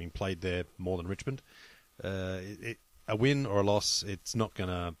advantage having played there more than Richmond, a win or a loss, it's not going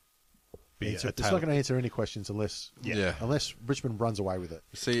to be It's a not tale. going to answer any questions unless Richmond runs away with it.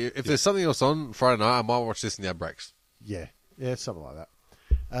 See, if there's something else on Friday night, I might watch this in the ad breaks. Yeah, something like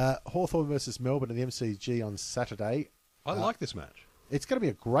that. Hawthorn versus Melbourne at the MCG on Saturday. I like this match. It's going to be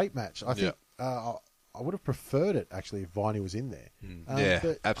a great match. I think I would have preferred it, actually, if Viney was in there. Yeah,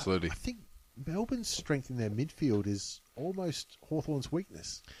 but absolutely. I think Melbourne's strength in their midfield is almost Hawthorn's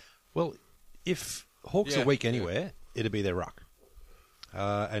weakness. Well, if Hawks Yeah, are weak anywhere, it'd be their ruck.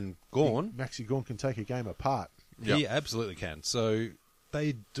 And Gawn, Maxi Gawn can take a game apart. he absolutely can. So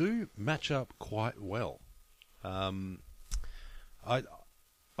they do match up quite well. I'm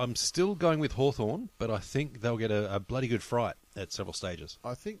still going with Hawthorn, but I think they'll get a bloody good fright at several stages.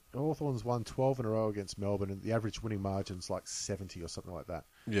 I think Hawthorn's won 12 in a row against Melbourne, and the average winning margin's like 70 or something like that.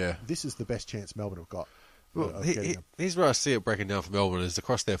 Yeah. This is the best chance Melbourne have got. Well, of getting them. here's where I see it breaking down for Melbourne is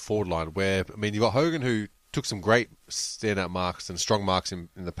across their forward line where, I mean, you've got Hogan who took some great standout marks and strong marks in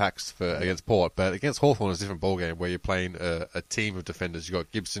the packs against Port, but against Hawthorn it's a different ballgame where you're playing a team of defenders. You've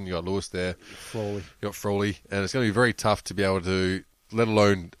got Gibson, you've got Lewis there, Frawley. you've got Frawley, and it's going to be very tough to be able to, let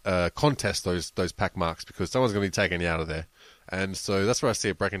alone contest those pack marks, because someone's going to be taking you out of there. And so that's where I see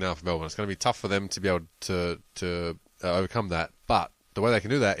it breaking down for Melbourne. It's going to be tough for them to be able to overcome that, but the way they can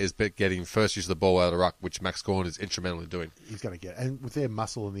do that is getting first use of the ball out of the ruck, which Max Gawn is instrumental in doing. He's going to get, and with their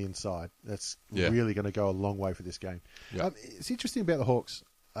muscle on the inside, that's Yeah. really going to go a long way for this game. Yeah. It's interesting about the Hawks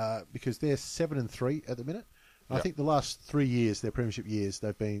because they're 7-3 at the minute. And I Yeah. think the last 3 years, their premiership years,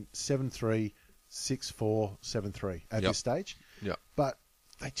 they've been 7-3, 6-4, 7-3 at Yep. this stage. Yeah. But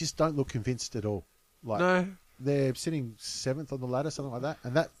they just don't look convinced at all. Like No. they're sitting 7th on the ladder, something like that,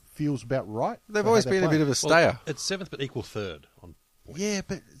 and that feels about right. They've for always how they're been a bit playing. of a stayer. It's 7th, but equal 3rd. Yeah,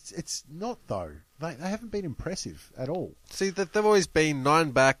 but it's not though. They haven't been impressive at all. See, they've always been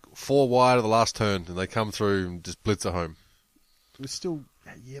 9 back, 4 wide of the last turn, and they come through and just blitz at home. It's still,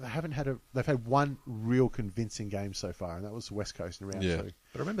 they haven't had they've had one real convincing game so far, and that was the West Coast in round Yeah. 2.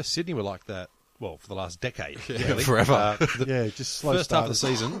 But I remember Sydney were like that, well, for the last decade. Yeah, really. forever. Yeah, just slow First half of the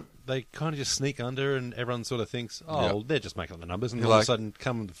starters. season, they kind of just sneak under, and everyone sort of thinks, oh, Yep. they're just making up the numbers. And You're all of like- a sudden,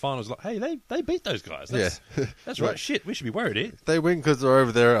 come the finals, like, hey, they beat those guys. That's, that's right. Shit, we should be worried here. They win because they're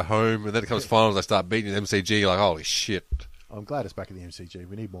over there at home, and then it comes finals, they start beating the MCG. You're like, holy shit. I'm glad it's back in the MCG.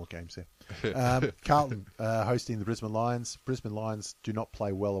 We need more games there. Carlton hosting the Brisbane Lions. Brisbane Lions do not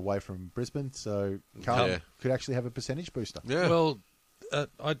play well away from Brisbane, so Carlton Yeah. could actually have a percentage booster. Yeah. Well,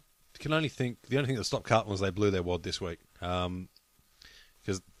 I can only think the only thing that stopped Carlton was they blew their wad this week,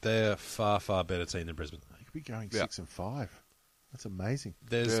 because they're a far, far better team than Brisbane. They could be going Yeah. 6-5. That's amazing.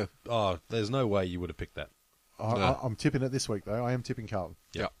 There's no way you would have picked that. I'm tipping it this week, though. I am tipping Carlton.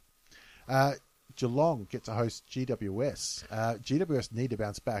 Yeah. Geelong get to host GWS. GWS need to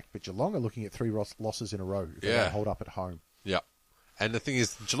bounce back, but Geelong are looking at 3 losses in a row if they Yeah. don't hold up at home. Yeah. And the thing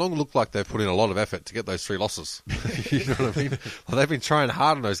is, Geelong look like they've put in a lot of effort to get those 3 losses. You know what I mean? Well, they've been trying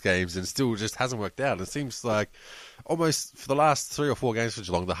hard on those games and still just hasn't worked out. It seems like almost for the last 3 or 4 games for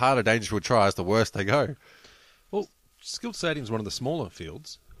Geelong, the harder Dangerfield tries, the worse they go. Well, Skilled Stadium is one of the smaller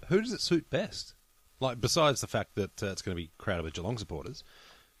fields. Who does it suit best? Like, besides the fact that it's going to be crowded with Geelong supporters,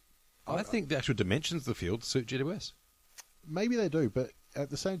 I think the actual dimensions of the field suit GWS. Maybe they do, but at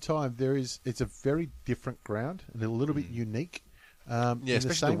the same time, it's a very different ground and a little bit unique. Yeah, in the especially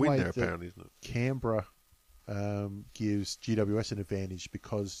the same wind way there, that apparently, isn't it? Canberra gives GWS an advantage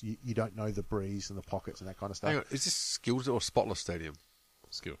because you don't know the breeze and the pockets and that kind of stuff. Hang on, is this Skilled or Spotless Stadium?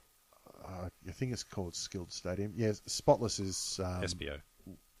 Skill. I think it's called Skilled Stadium. Yes, Spotless is SBO.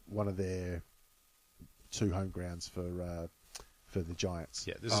 one of their 2 home grounds for the Giants.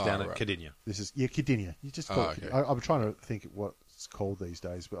 Yeah, this is Oh, down right. at Cardinia. This is Cardinia. You just call it. okay. I'm trying to think what it's called these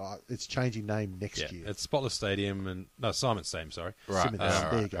days, but it's changing name next Yeah, year. it's Spotless Stadium and Simon Stadium. Sorry, Right. Simmons.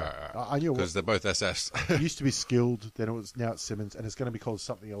 There you go. I knew Because they're both SS. it used to be Skilled, then now it's Simmons, and it's going to be called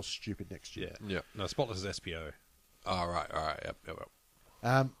something else stupid next year. Yeah, Yeah. No, Spotless is SPO. All right.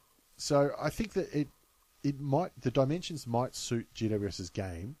 Yep. So I think that the dimensions might suit GWS's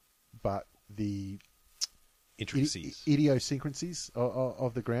game, but the Intricacies. idiosyncrasies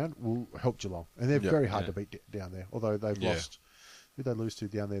of the ground will help Geelong, and they're Yeah, very hard yeah. to beat down there. Although they've Yeah. lost, who did they lose to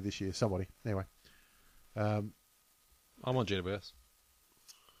down there this year? Somebody. Anyway, I'm on GWS.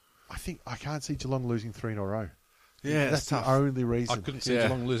 I think I can't see Geelong losing 3 in a row. Yeah, that's it's the tough. only I reason. couldn't see Yeah.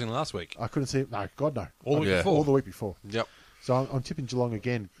 Geelong losing last week. I couldn't see it. No, God no. All the week Yeah. before. All the week before. Yep. So I'm tipping Geelong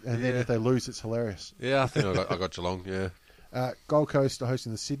again, and then Yeah. if they lose, it's hilarious. Yeah, I think I got Geelong, yeah. Gold Coast are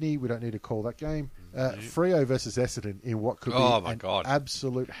hosting the Sydney. We don't need to call that game. Freo versus Essendon in what could be Oh, my an God.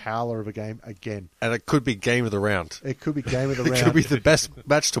 absolute howler of a game again. And it could be game of the round. It could be game of the It round. could be the best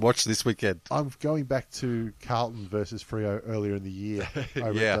match to watch this weekend. I'm going back to Carlton versus Freo earlier in the year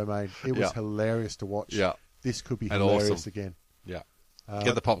over Yeah. at Domain. It was Yeah. hilarious to watch. Yeah. This could be And hilarious awesome. again. Yeah.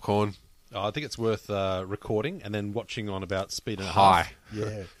 Get the popcorn. Oh, I think it's worth recording and then watching on about speed and a High. half.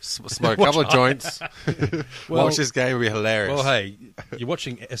 Yeah. Smoke a couple of joints. Well- Watch this game. It'll be hilarious. Well, hey, you're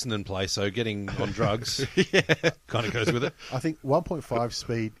watching Essendon play, so getting on drugs kind of goes with it. I think 1.5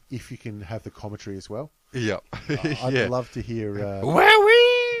 speed if you can have the commentary as well. Yeah. I'd Yeah. love to hear...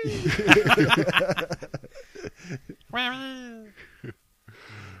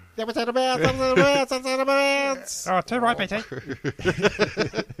 Oh, too right, BT.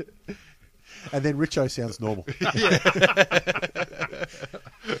 And then Richo sounds normal.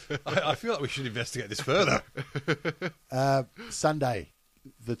 I feel like we should investigate this further. Sunday,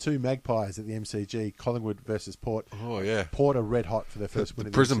 the 2 Magpies at the MCG, Collingwood versus Port. Oh, yeah. Port are red hot for their first win. The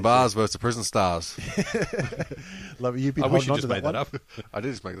at prison MCG. bars versus the prison stars. Love it. You've been I wish holding you on just to made that that one. up. I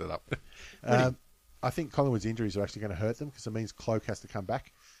did just make that up. I think Collingwood's injuries are actually going to hurt them because it means Cloak has to come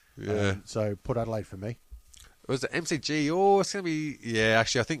back. Yeah. So put Adelaide for me. Was it MCG? Oh, it's going to be... Yeah,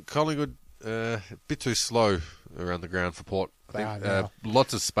 actually, I think Collingwood a bit too slow around the ground for Port. They I think are now.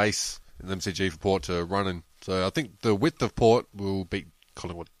 lots of space in the MCG for Port to run in. So I think the width of Port will beat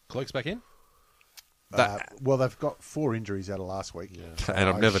Collingwood. Cloak's back in? Well, they've got 4 injuries out of last week. So And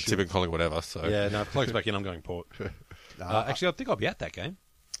I'm I never should- tipping Collingwood ever. So Yeah, no, if Cloak's back in, I'm going Port. Actually, I think I'll be at that game.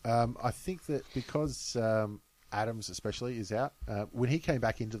 I think that because Adams especially is out, when he came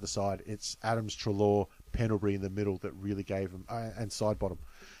back into the side, it's Adams, Treloar, Pendlebury in the middle that really gave him, and Sidebottom,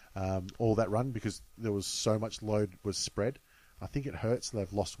 all that run because there was so much load was spread. I think it hurts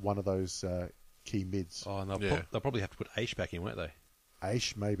they've lost one of those key mids. Oh, and Yeah. they'll probably have to put Aish back in, won't they?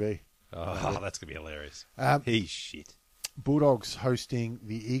 Aish, maybe. Oh, that's going to be hilarious. He's shit. Bulldogs hosting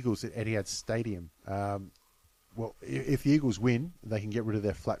the Eagles at Etihad Stadium. Well, if the Eagles win, they can get rid of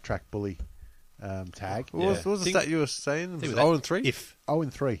their flat track bully tag. what was the Think- stat you were saying? Think Was of it that. 0-3?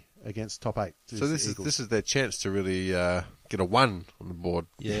 0-3 against top 8. So this is their chance to really get a 1 on the board.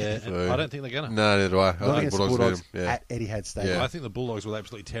 Yeah, So- and I don't think they're going to. No, neither do I. I Not think against Bulldogs Bulldogs beat them. Yeah. at Etihad Stadium. Yeah. I think the Bulldogs will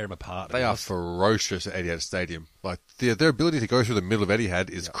absolutely tear them apart. They are ferocious at Etihad Stadium. Like their ability to go through the middle of Etihad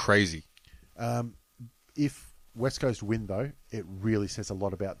is crazy. If West Coast win, though, it really says a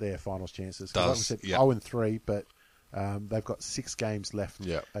lot about their finals chances. 'Cause like we Does, said, yeah. 0-3, but they've got 6 games left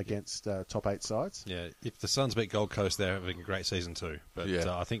Yeah. against top 8 sides. Yeah, if the Suns beat Gold Coast, they're having a great season too. But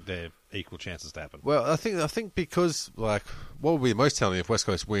Yeah. I think they're equal chances to happen. Well, I think because like what would be most telling if West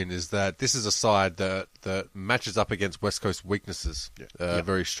Coast win is that this is a side that matches up against West Coast weaknesses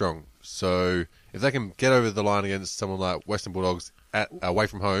very strong. So if they can get over the line against someone like Western Bulldogs away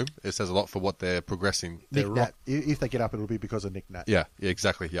from home, it says a lot for what they're progressing. Nick Nat, if they get up, it'll be because of Nick Nat. Yeah,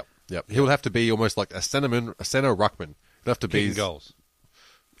 exactly. Yep. He'll have to be almost like a centre ruckman. He'll have to be Kicking goals.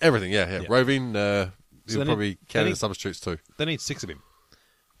 everything. Yeah. Roving. So He'll they probably need- count they in need- substitutes too. They need 6 of him.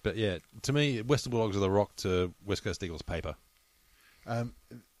 But yeah, to me, Western Bulldogs are the rock to West Coast Eagles paper.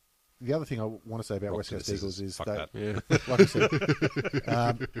 The other thing I want to say about Rock West to the Coast Eagles scissors. is Fuck that, that. like I said,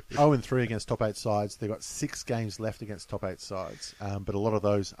 0-3 against top 8 sides. They've got 6 games left against top 8 sides, but a lot of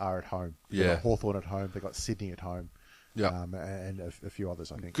those are at home. They've Yeah. got Hawthorn at home. They've got Sydney at home. Yeah. And a few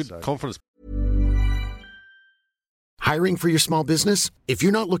others, I think. Good So, confidence. Hiring for your small business? If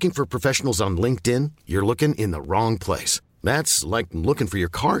you're not looking for professionals on LinkedIn, you're looking in the wrong place. That's like looking for your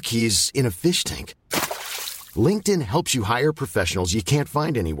car keys in a fish tank. LinkedIn helps you hire professionals you can't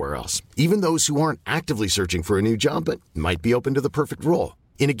find anywhere else, even those who aren't actively searching for a new job but might be open to the perfect role.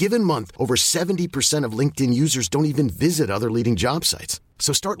 In a given month, over 70% of LinkedIn users don't even visit other leading job sites.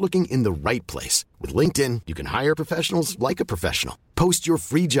 So start looking in the right place. With LinkedIn, you can hire professionals like a professional. Post your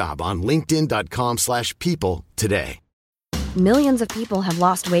free job on linkedin.com/people today. Millions of people have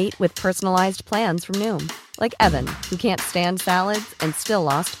lost weight with personalized plans from Noom. Like Evan, who can't stand salads and still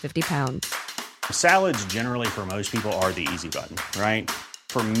lost 50 pounds. Salads generally for most people are the easy button, right?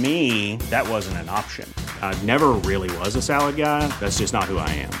 For me, that wasn't an option. I never really was a salad guy. That's just not who I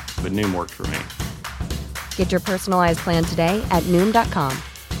am. But Noom worked for me. Get your personalized plan today at Noom.com.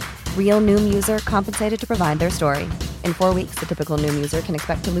 Real Noom user compensated to provide their story. In 4 weeks, the typical Noom user can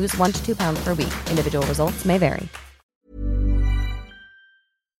expect to lose 1 to 2 pounds per week. Individual results may vary.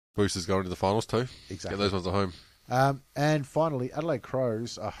 Boosters going to the finals too. Exactly. Get those ones at home. and finally, Adelaide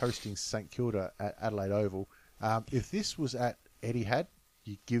Crows are hosting St Kilda at Adelaide Oval. If this was at Etihad,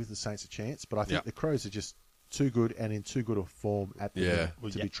 you give the Saints a chance, but I think Yeah. the Crows are just too good and in too good a form at the Yeah.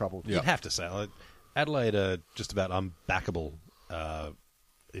 minute to be troubled. Yeah. You'd have to say Adelaide are just about unbackable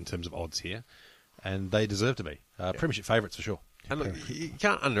in terms of odds here, and they deserve to be premiership favourites for sure. And look, you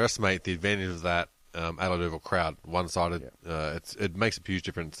can't underestimate the advantage of that Adelaide Oval crowd, one-sided. It makes a huge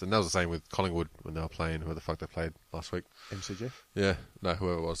difference. And that was the same with Collingwood when they were playing, who the fuck they played last week. MCG? Yeah, no,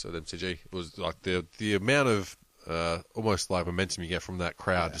 whoever it was at MCG. It was like the amount of almost like momentum you get from that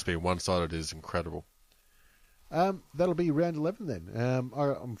crowd just being one-sided is incredible. That'll be round 11 then.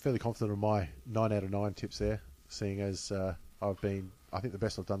 I'm fairly confident of my 9 out of 9 tips there, seeing as I think the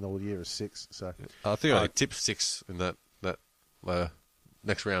best I've done all year is 6. So I think I tipped 6 in that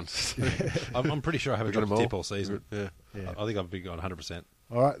next round. I'm pretty sure I haven't We got dropped a them tip all season. Yeah. I think I've been going 100%.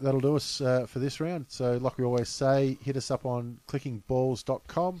 all right, that'll do us for this round. So like we always say, hit us up on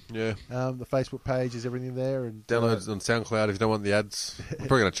clickingballs.com. Yeah. The Facebook page is everything there. And Download on SoundCloud if you don't want the ads. We're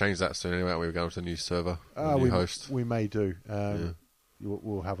probably going to change that soon anyway. We're going to a new server, a new host. we may do.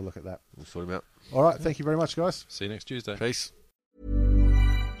 We'll have a look at that. We'll sort him out. All right, thank you very much, guys. See you next Tuesday. Peace.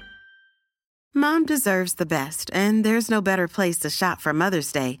 Mom deserves the best, and there's no better place to shop for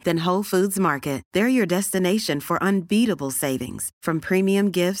Mother's Day than Whole Foods Market. They're your destination for unbeatable savings, from premium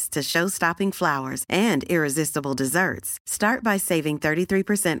gifts to show-stopping flowers and irresistible desserts. Start by saving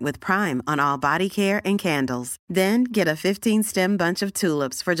 33% with Prime on all body care and candles. Then get a 15-stem bunch of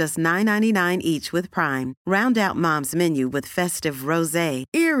tulips for just $9.99 each with Prime. Round out Mom's menu with festive rosé,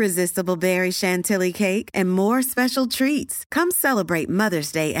 irresistible berry chantilly cake, and more special treats. Come celebrate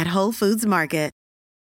Mother's Day at Whole Foods Market.